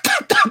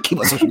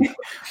media.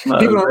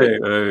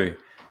 Hey.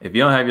 If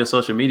you don't have your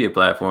social media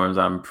platforms,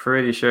 I'm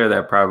pretty sure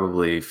that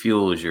probably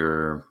fuels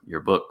your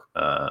book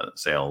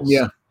sales.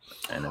 Yeah.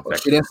 And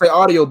she didn't say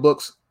audio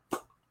books.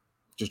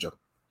 Just joking.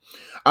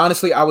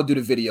 Honestly, I would do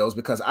the videos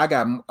because I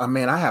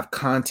have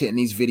content in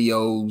these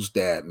videos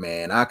that,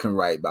 man, I can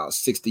write about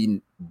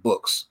 60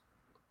 books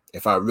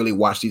if I really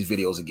watch these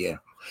videos again.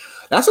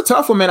 That's a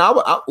tough one, man. I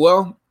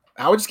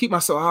would just keep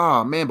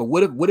myself, but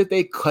what if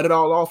they cut it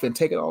all off and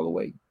take it all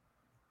away?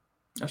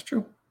 That's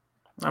true.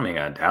 I mean,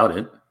 I doubt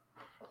it,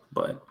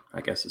 but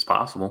I guess it's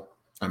possible.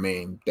 I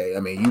mean,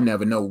 you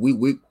never know.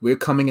 We're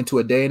coming into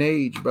a day and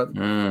age,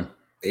 brother.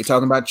 They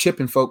talking about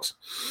chipping, folks.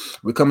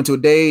 We're coming to a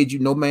day age,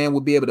 no man will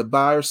be able to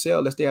buy or sell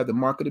unless they have the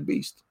mark of the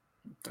beast.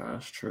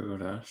 That's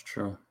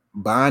true.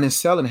 Buying and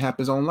selling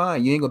happens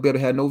online. You ain't gonna be able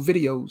to have no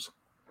videos.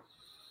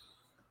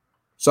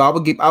 So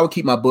I would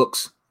keep my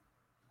books.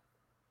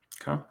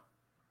 Okay.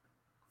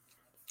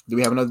 Do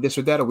we have another this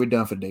or that, or we're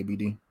done for the day,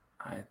 BD?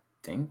 I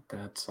think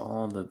that's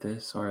all the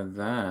this or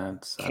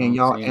that. Can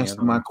y'all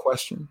answer my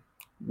question?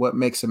 What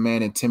makes a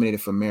man intimidated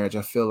for marriage?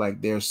 I feel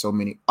like there's so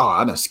many. Oh,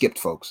 I done skipped,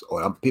 folks.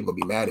 Or people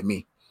be mad at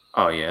me.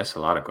 Oh yeah, it's a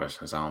lot of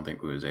questions I don't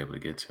think we was able to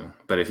get to.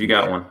 But if you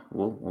got one,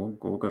 we'll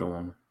go to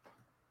one.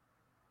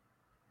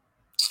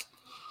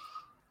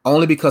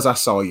 Only because I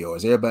saw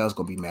yours. Everybody else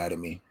gonna be mad at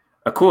me.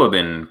 Akua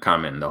been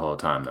commenting the whole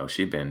time though.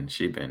 She been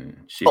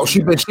Oh,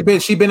 she been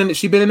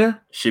in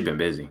there. She been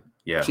busy.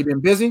 Yeah. She been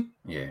busy.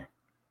 Yeah.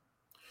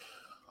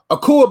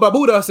 Akua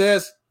Babuda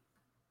says,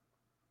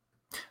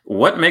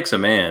 what makes a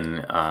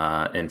man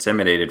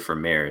intimidated for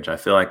marriage? I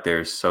feel like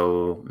there's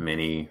so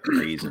many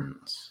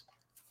reasons.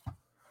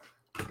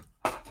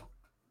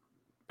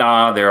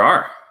 There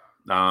are.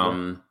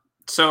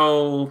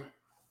 So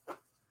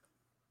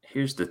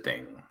here's the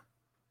thing.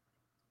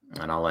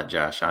 And I'll let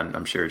Josh,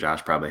 I'm sure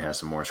Josh probably has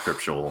some more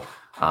scriptural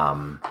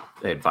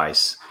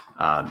advice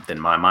than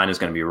mine. Mine is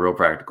going to be real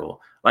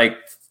practical. Like,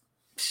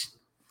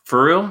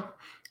 for real,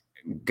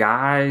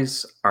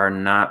 guys are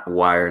not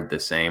wired the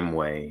same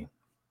way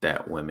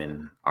that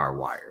women are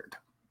wired.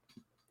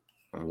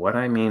 What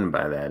I mean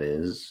by that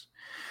is,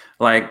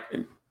 like,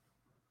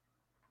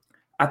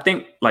 I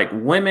think, like,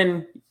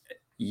 women,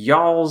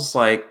 y'all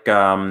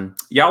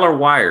are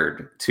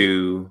wired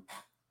to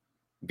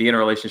be in a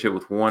relationship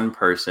with one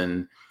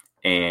person.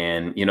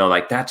 And,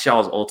 like, that's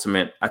y'all's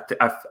ultimate.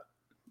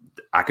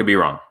 I could be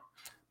wrong,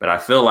 but I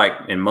feel like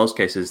in most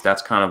cases,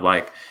 that's kind of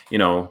like,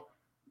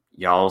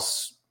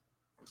 y'all's,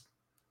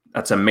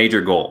 that's a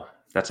major goal.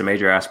 That's a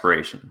major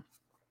aspiration.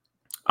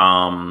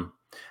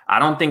 I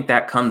don't think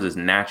that comes as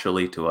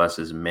naturally to us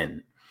as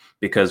men,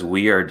 because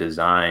we are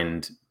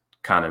designed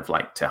kind of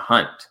like to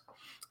hunt.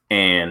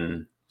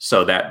 And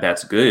so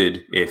that's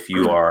good if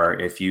you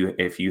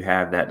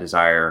have that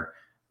desire,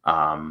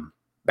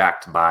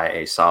 backed by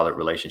a solid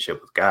relationship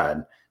with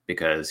God,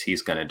 because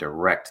he's going to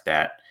direct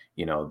that,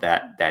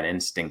 that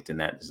instinct and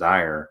that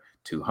desire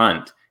to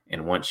hunt.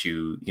 And once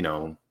you,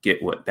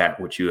 get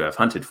what you have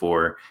hunted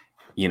for,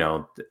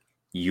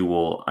 you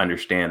will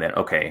understand that,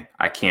 okay,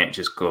 I can't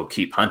just go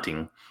keep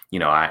hunting.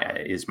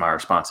 It's my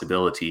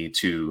responsibility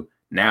to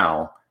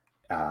now,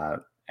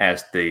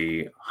 as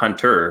the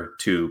hunter,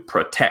 to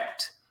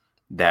protect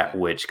that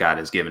which God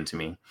has given to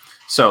me.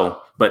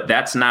 So, but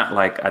that's not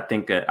like, I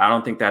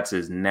don't think that's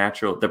as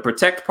natural. The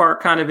protect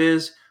part kind of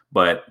is,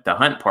 but the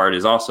hunt part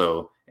is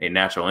also a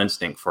natural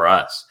instinct for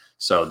us.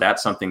 So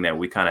that's something that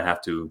we kind of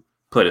have to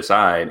put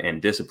aside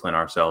and discipline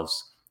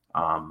ourselves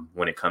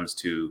when it comes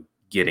to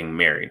getting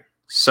married.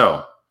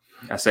 So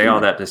I say all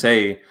that to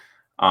say,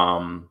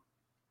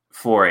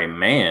 for a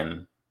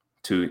man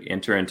to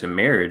enter into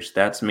marriage,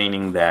 that's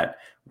meaning that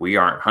we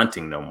aren't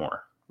hunting no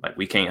more. Like,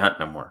 we can't hunt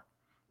no more.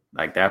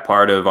 Like, that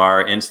part of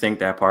our instinct,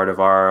 that part of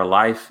our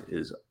life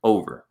is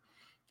over.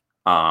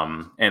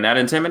 And that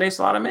intimidates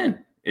a lot of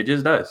men. It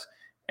just does.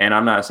 And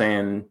I'm not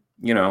saying,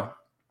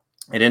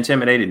 it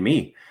intimidated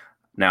me.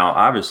 Now,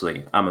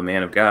 obviously, I'm a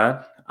man of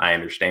God. I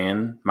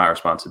understand my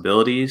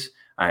responsibilities.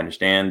 I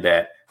understand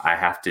that I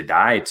have to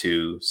die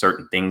to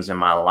certain things in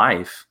my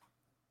life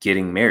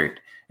getting married.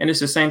 And it's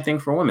the same thing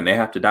for women. They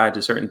have to die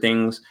to certain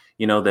things,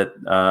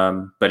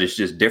 but it's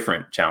just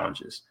different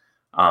challenges.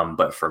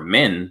 But for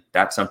men,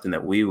 that's something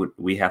that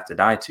we have to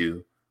die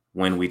to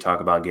when we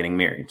talk about getting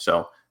married.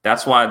 So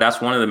that's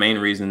one of the main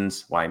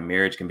reasons why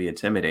marriage can be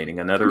intimidating.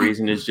 Another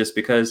reason is just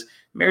because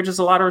marriage is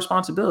a lot of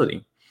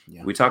responsibility.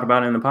 Yeah. We talk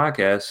about it in the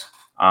podcast.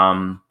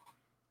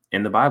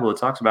 In the Bible, it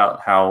talks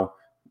about how,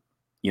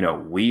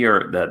 we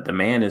are the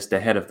man is the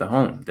head of the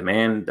home. The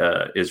man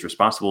is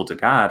responsible to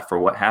God for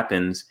what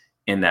happens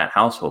in that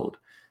household.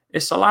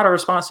 It's a lot of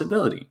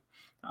responsibility.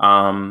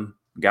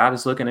 God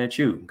is looking at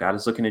you. God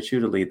is looking at you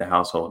to lead the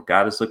household.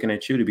 God is looking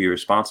at you to be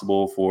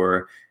responsible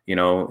for,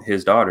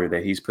 his daughter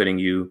that he's putting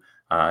you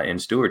in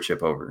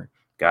stewardship over.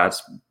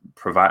 God's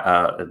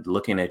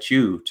looking at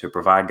you to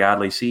provide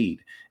godly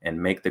seed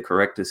and make the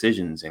correct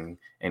decisions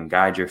and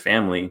guide your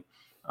family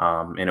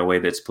in a way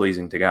that's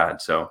pleasing to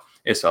God. So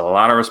it's a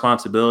lot of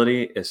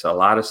responsibility. It's a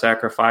lot of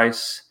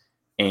sacrifice,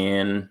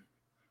 and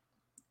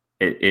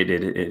it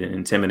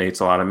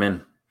intimidates a lot of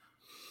men.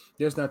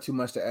 There's not too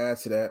much to add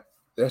to that.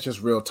 That's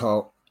just real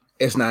talk.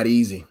 It's not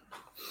easy.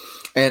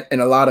 And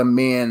a lot of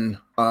men,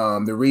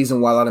 the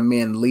reason why a lot of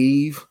men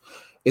leave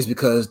is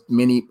because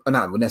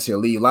not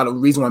necessarily leave. The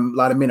reason why a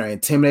lot of men are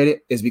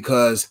intimidated is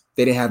because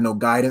they didn't have no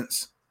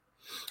guidance.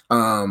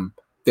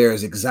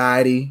 There's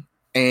anxiety,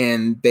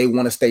 and they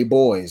want to stay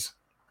boys.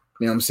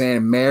 You know what I'm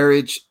saying?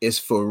 Marriage is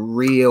for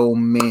real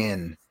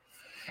men.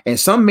 And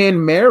some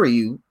men marry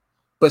you,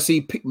 but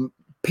see,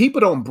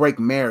 people don't break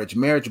marriage.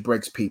 Marriage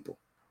breaks people.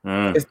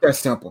 It's that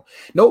simple.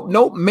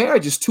 No,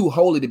 marriage is too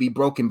holy to be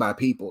broken by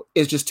people.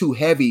 It's just too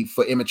heavy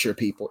for immature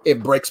people.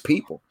 It breaks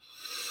people.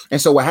 And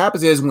so what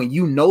happens is, when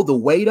you know the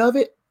weight of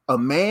it, a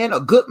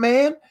good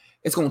man,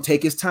 it's going to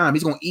take his time.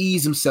 He's going to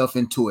ease himself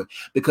into it,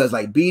 because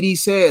like BD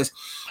says,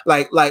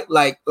 like,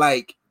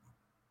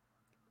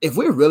 if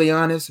we're really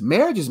honest,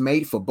 marriage is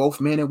made for both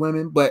men and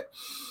women, but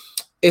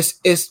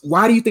it's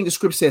why do you think the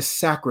script says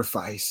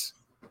sacrifice?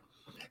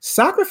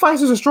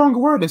 Sacrifice is a stronger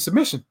word than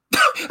submission.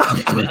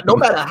 No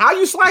matter how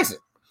you slice it,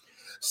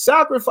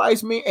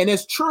 sacrifice me, and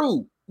it's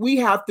true.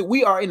 We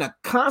are in a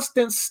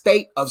constant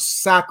state of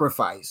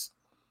sacrifice,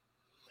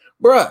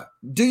 bruh.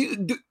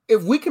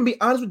 If we can be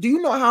honest, do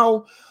you know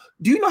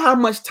how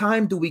much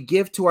time do we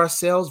give to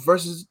ourselves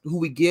versus who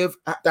we give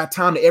that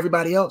time to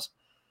everybody else?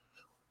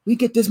 We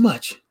get this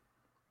much.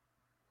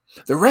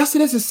 The rest of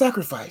this is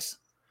sacrifice.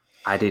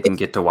 I didn't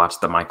get to watch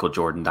the Michael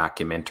Jordan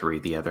documentary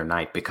the other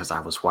night because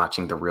I was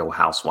watching The Real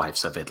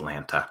Housewives of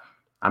Atlanta.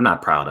 I'm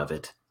not proud of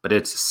it, but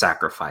it's a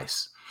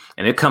sacrifice.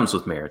 And it comes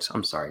with merits.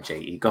 I'm sorry,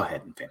 J.E. Go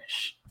ahead and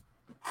finish.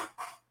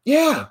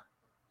 Yeah.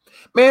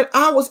 Man,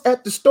 I was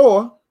at the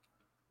store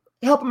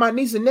helping my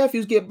niece and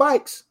nephews get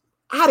bikes.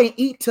 I didn't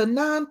eat till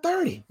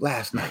 9:30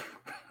 last night.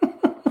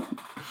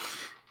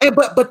 And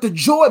but the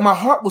joy, my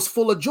heart was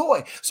full of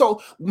joy.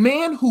 So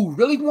men who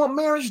really want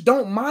marriage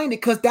don't mind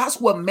it, because that's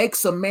what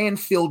makes a man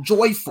feel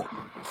joyful,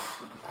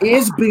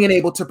 is being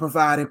able to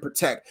provide and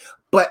protect.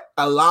 But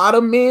a lot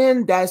of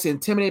men, that's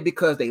intimidated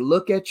because they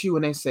look at you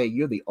and they say,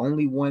 you're the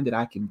only one that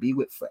I can be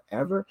with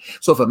forever.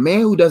 So if a man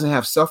who doesn't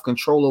have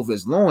self-control over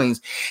his loins,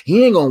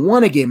 he ain't gonna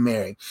want to get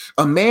married.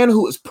 A man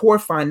who is poor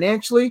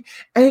financially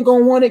ain't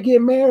gonna want to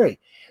get married.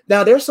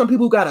 Now, there's some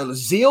people who got a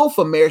zeal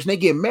for marriage and they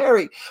get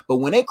married, but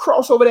when they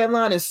cross over that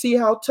line and see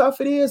how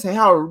tough it is and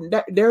how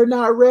they're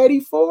not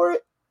ready for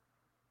it,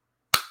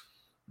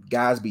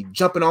 guys be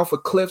jumping off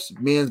of cliffs,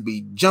 men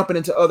be jumping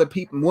into other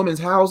women's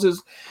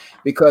houses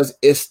because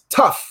it's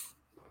tough.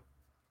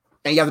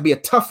 And you have to be a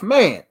tough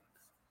man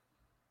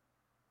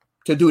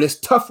to do this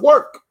tough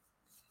work.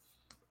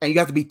 And you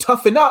have to be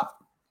toughened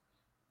up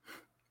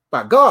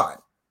by God.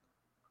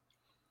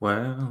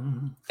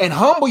 Well, and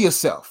humble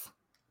yourself.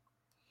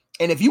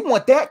 And if you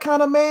want that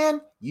kind of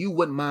man, you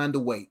wouldn't mind the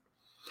wait,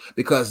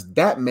 because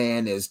that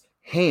man is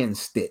hand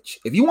stitched.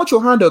 If you want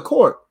your Honda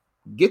Accord,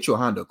 get your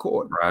Honda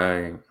Accord.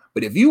 Right.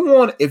 But if you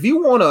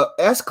want a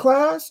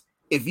S-Class,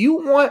 if you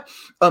want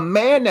a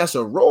man that's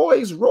a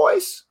Rolls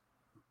Royce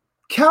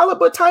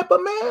caliber type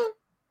of man,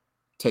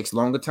 takes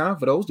longer time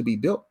for those to be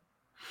built.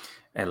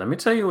 Hey, let me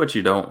tell you what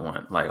you don't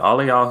want. Like all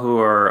of y'all who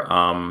are,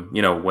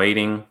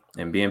 waiting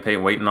and being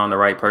patient, waiting on the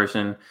right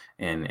person,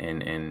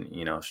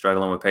 and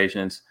struggling with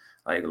patience.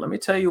 Like, let me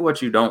tell you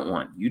what you don't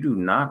want. You do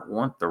not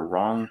want the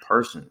wrong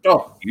person.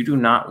 Oh. You do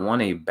not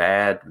want a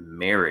bad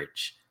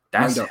marriage.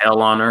 That's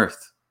hell on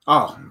earth.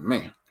 Oh,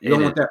 man. You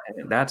don't want that.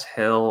 That's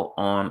hell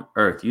on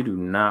earth. You do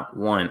not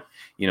want,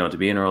 to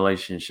be in a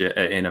relationship,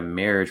 in a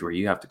marriage where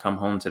you have to come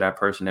home to that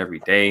person every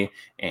day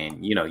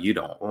and, you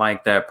don't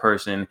like that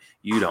person.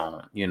 You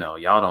don't,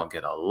 y'all don't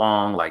get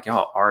along. Like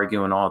y'all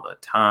arguing all the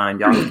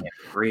time. Y'all can't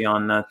agree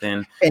on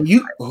nothing. And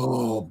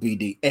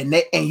BD.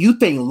 And you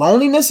think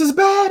loneliness is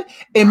bad?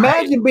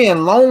 Imagine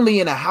being lonely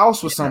in a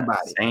house with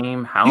somebody.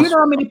 Same house. You know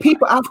how many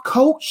people I've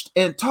coached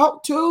and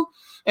talked to?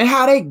 And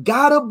how they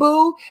got a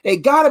boo, they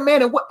got a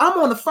man, and I'm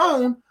on the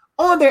phone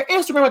on their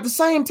Instagram at the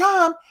same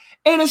time,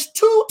 and it's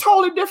two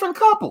totally different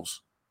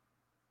couples.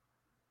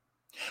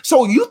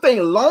 So you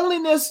think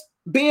loneliness,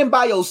 being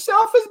by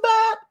yourself, is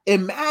bad?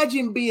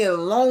 Imagine being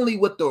lonely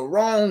with the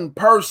wrong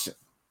person.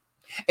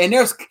 And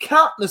there's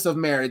countless of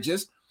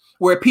marriages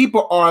where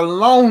people are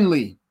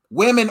lonely,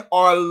 women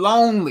are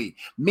lonely,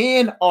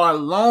 men are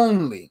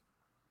lonely.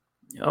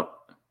 Yep.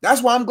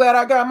 That's why I'm glad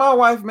I got my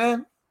wife,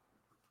 man.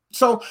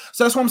 So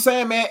that's what I'm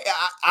saying, man.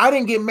 I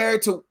didn't get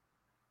married to,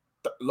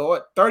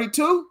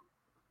 32.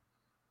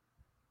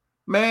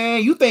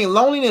 Man, you think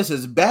loneliness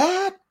is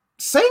bad?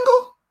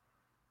 Single?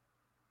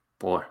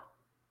 Boy.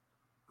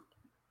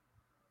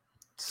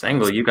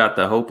 Single, you got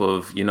the hope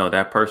of,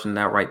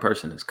 that right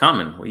person is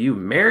coming. Well, you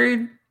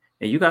married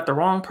and you got the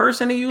wrong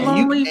person and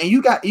lonely?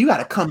 You got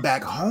to come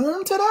back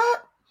home to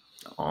that?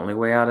 The only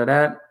way out of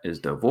that is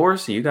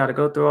divorce. And you got to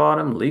go through all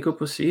them legal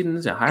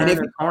proceedings and hiring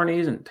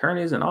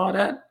attorneys and all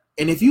that.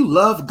 And if you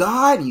love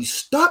God and you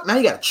stuck, now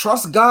you got to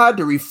trust God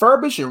to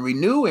refurbish and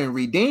renew and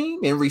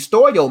redeem and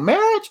restore your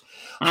marriage.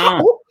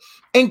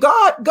 And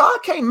God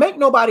can't make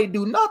nobody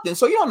do nothing.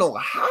 So you don't know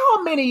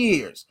how many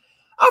years.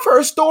 I've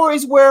heard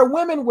stories where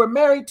women were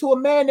married to a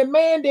man. The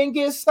man didn't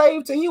get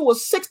saved till he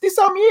was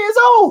 60-something years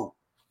old.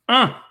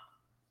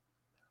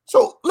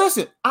 So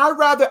listen, I'd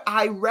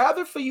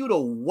rather for you to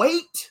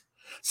wait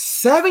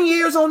 7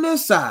 years on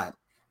this side,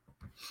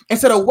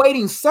 instead of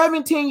waiting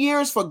 17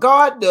 years for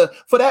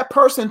for that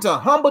person to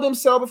humble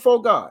themselves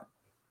before God.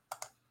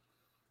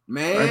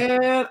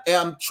 Man,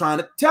 I'm trying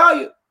to tell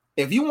you,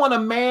 if you want a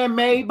man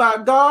made by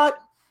God,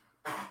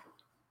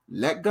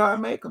 let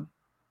God make him.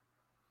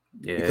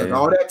 Yeah. Because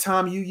all that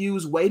time you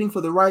use waiting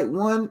for the right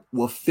one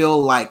will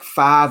feel like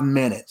 5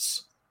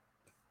 minutes.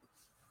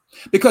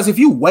 Because if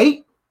you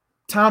wait,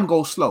 time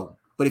goes slow.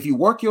 But if you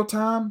work your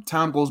time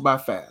goes by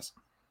fast.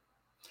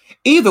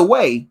 Either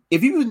way,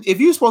 if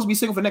you're supposed to be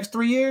single for the next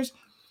 3 years,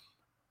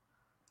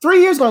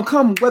 3 years gonna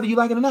come whether you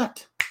like it or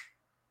not.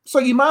 So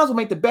you might as well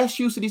make the best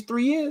use of these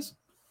 3 years.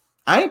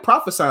 I ain't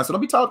prophesying, so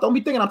don't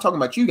be thinking I'm talking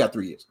about you got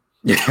 3 years.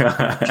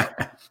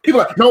 Yeah. People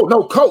are like,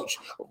 no, coach.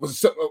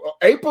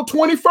 April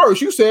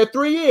 21st, you said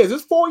 3 years.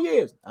 It's 4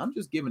 years. I'm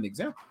just giving an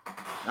example,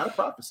 not a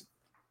prophecy.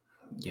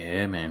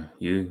 Yeah, man.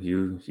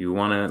 You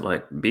want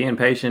to being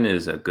patient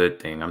is a good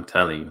thing. I'm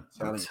telling you.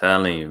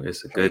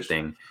 It's a good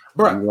thing.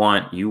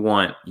 Bruh. You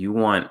want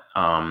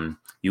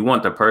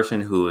the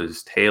person who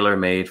is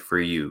tailor-made for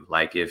you.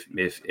 Like if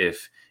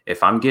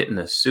I'm getting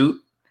a suit,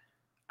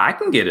 I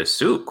can get a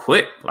suit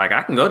quick. Like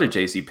I can go to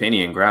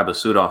JCPenney and grab a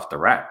suit off the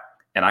rack.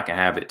 and I can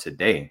have it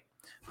today.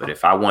 But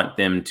if I want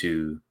them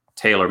to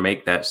tailor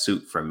make that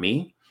suit for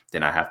me,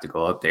 then I have to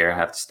go up there. I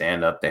have to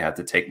stand up. They have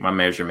to take my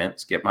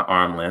measurements, get my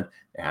arm length.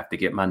 They have to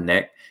get my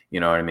neck. You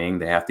know what I mean?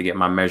 They have to get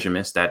my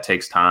measurements. That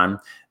takes time.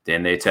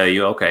 Then they tell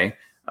you, okay,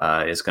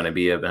 it's going to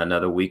be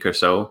another week or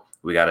so.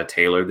 We got to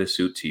tailor the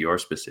suit to your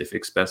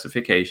specific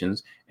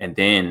specifications. And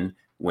then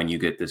when you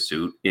get the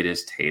suit, it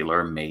is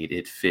tailor made.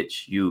 It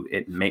fits you.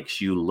 It makes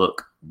you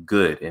look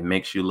good. It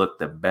makes you look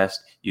the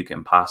best you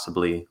can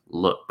possibly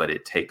look, but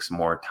it takes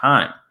more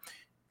time.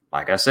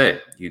 Like I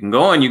said, you can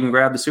go and you can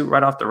grab the suit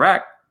right off the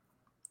rack.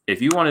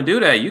 If you want to do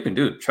that, you can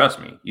do it. Trust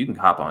me. You can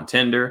hop on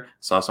Tinder.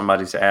 Saw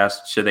somebody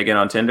ask, should they get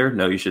on Tinder?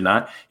 No, you should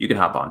not. You can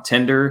hop on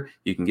Tinder.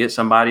 You can get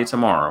somebody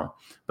tomorrow.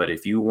 But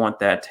if you want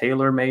that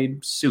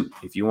tailor-made suit,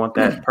 if you want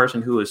that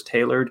person who is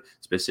tailored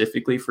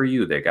specifically for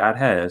you that God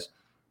has,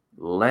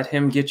 let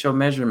him get your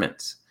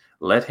measurements.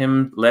 Let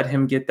him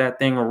get that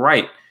thing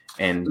right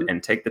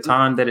and take the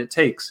time that it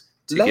takes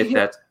to get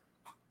that.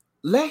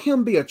 Let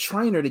him be a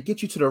trainer to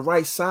get you to the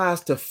right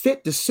size to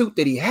fit the suit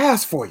that he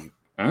has for you.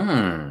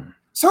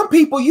 Some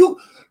people, you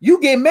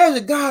get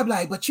measured, God,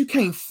 like, but you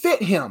can't fit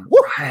him.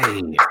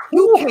 Right.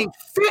 You can't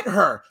fit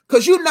her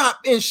because you're not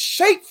in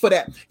shape for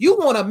that. You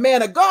want a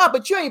man of God,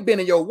 but you ain't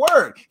been in your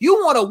word. You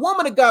want a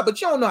woman of God,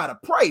 but you don't know how to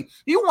pray.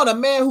 You want a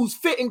man who's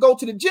fit and go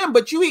to the gym,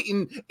 but you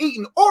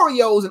eating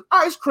Oreos and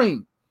ice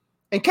cream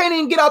and can't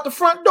even get out the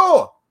front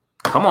door.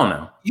 Come on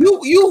now. You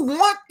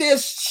want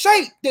this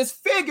shape, this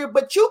figure,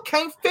 but you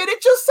can't fit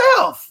it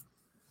yourself.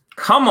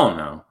 Come on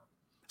now.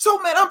 So,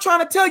 man, I'm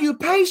trying to tell you,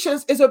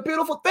 patience is a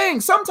beautiful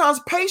thing. Sometimes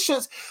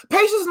patience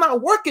is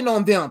not working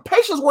on them.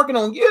 Patience is working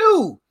on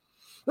you.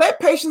 Let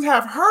patience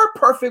have her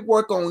perfect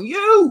work on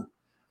you.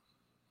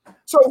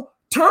 So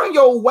turn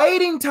your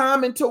waiting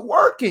time into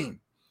working.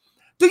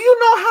 Do you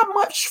know how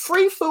much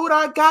free food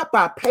I got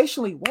by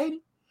patiently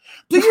waiting?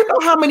 Do you know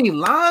how many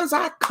lines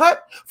I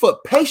cut for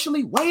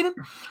patiently waiting?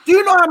 Do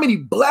you know how many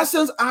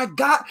blessings I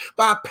got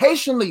by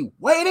patiently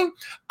waiting?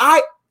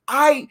 I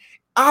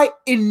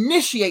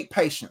initiate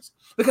patience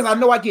because I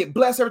know I get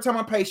blessed every time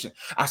I'm patient.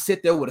 I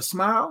sit there with a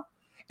smile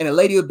and a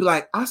lady would be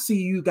like, I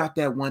see you got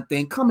that one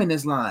thing. Come in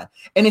this line.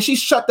 And then she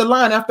shut the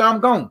line after I'm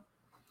gone.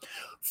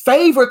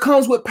 Favor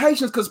comes with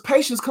patience because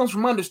patience comes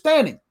from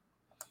understanding.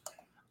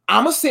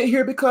 I'm going to sit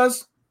here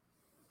because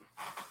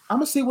I'm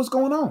going to see what's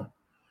going on.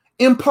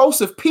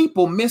 Impulsive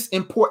people miss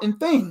important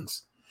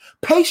things.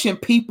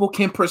 Patient people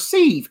can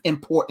perceive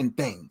important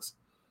things.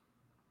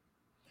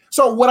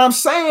 So what I'm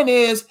saying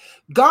is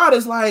God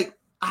is like,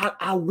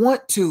 I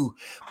want to,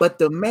 but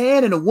the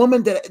man and the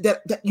woman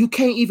that you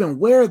can't even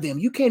wear them.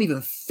 You can't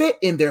even fit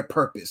in their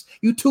purpose.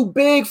 You too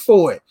big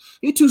for it.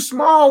 You too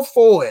small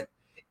for it.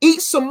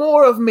 Eat some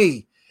more of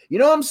me. You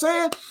know what I'm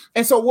saying?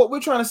 And so what we're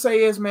trying to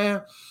say is,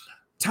 man,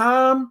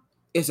 time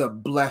is a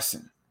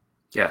blessing.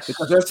 Yes.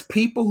 Because there's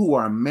people who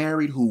are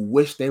married who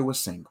wish they were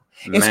single.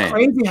 It's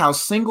crazy how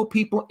single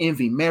people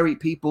envy married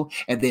people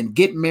and then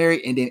get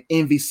married and then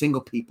envy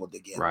single people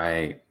together.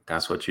 Right.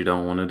 That's what you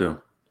don't want to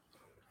do.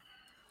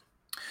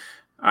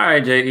 All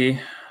right, J.E.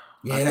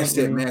 Yeah, that's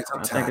it, man.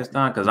 I think it's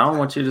time because I don't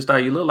want you to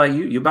start. You look like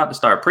you about to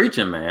start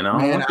preaching, man. I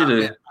don't want you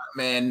to.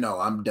 Man, no,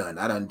 I'm done.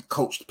 I done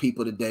coached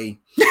people today,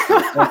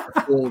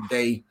 a full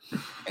day,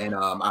 and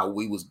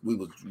we was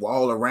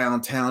all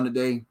around town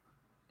today.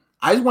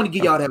 I just want to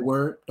give y'all that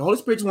word. The Holy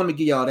Spirit just wanted to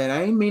give y'all that.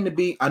 I ain't mean to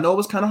be. I know it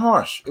was kind of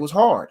harsh. It was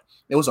hard.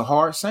 It was a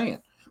hard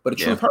saying, but the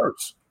truth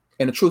hurts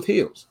and the truth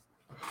heals.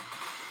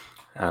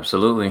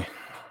 Absolutely.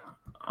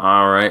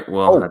 All right.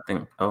 Well, I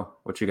think. Oh,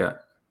 what you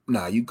got?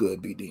 Nah, you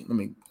good, BD. Let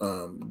me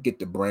get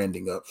the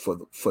branding up for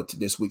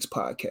this week's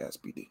podcast,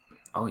 BD.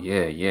 Oh,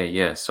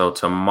 yeah. So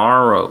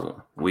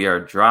tomorrow we are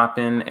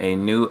dropping a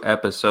new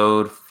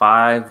episode,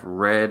 5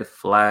 red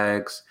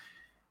flags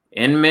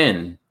in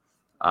men.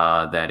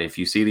 That if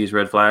you see these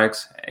red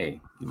flags,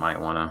 hey, you might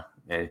want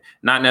to,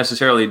 not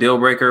necessarily a deal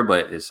breaker,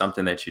 but it's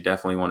something that you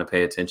definitely want to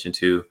pay attention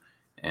to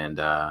and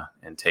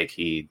take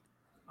heed.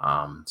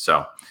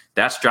 So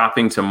that's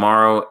dropping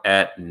tomorrow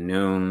at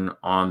noon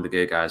on the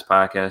Good Guys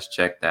podcast.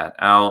 Check that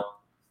out.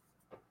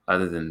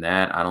 Other than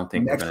that, I don't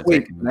think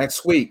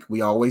next week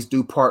we always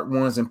do part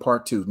 1s and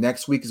part 2.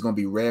 Next week is going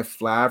to be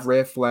 5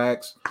 red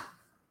flags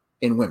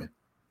in women.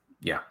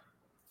 Yeah.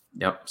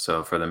 Yep.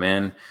 So for the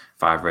men,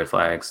 5 red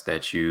flags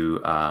that you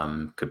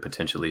could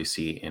potentially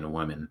see in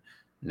women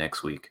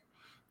next week.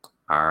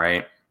 All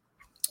right.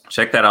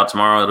 Check that out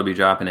tomorrow. It'll be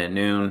dropping at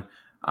noon.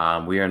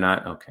 We are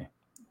not. Okay.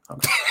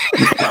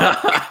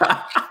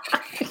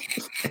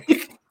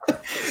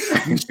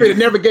 You should have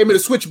never gave me the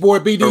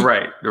switchboard, BD.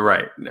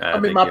 Right. I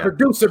mean, my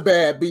producer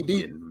bad,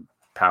 BD.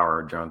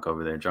 Power drunk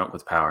over there, drunk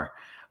with power.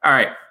 All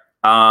right.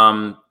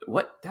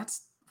 What?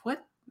 That's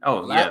what?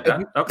 Oh,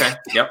 yeah. Okay.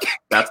 Yep.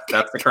 That's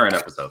the current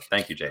episode.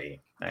 Thank you,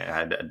 J.E.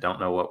 I don't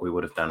know what we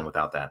would have done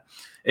without that.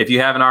 If you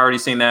haven't already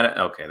seen that,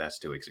 okay, that's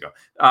 2 weeks ago.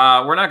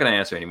 We're not going to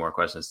answer any more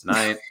questions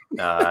tonight.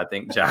 I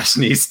think Josh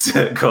needs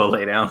to go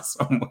lay down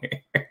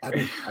somewhere.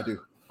 I do.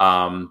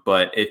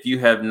 But if you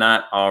have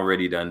not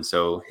already done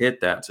so,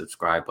 hit that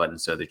subscribe button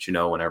so that you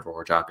know whenever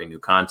we're dropping new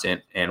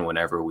content and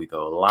whenever we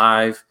go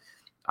live.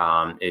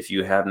 If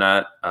you have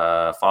not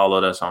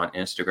followed us on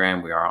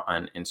Instagram, we are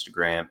on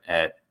Instagram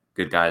at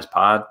Good Guys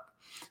Pod.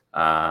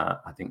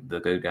 I think the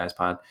Good Guys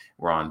Pod.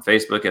 We're on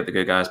Facebook at the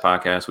Good Guys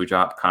Podcast. We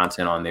drop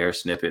content on there,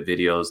 snippet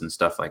videos and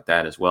stuff like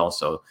that as well.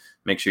 So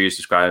make sure you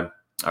subscribe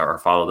or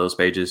follow those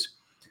pages.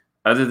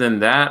 Other than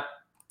that,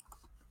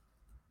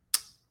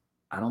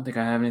 I don't think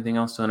I have anything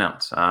else to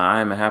announce.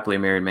 I am a happily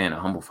married man, a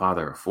humble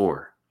father of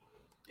 4.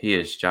 He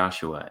is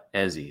Joshua,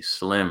 Ezzy,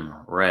 Slim,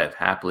 Rev,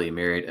 happily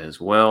married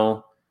as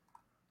well.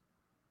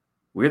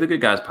 We're the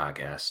Good Guys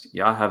Podcast.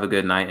 Y'all have a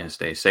good night and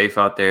stay safe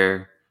out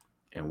there.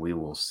 And we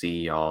will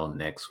see y'all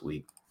next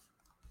week.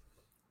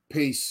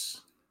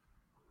 Peace.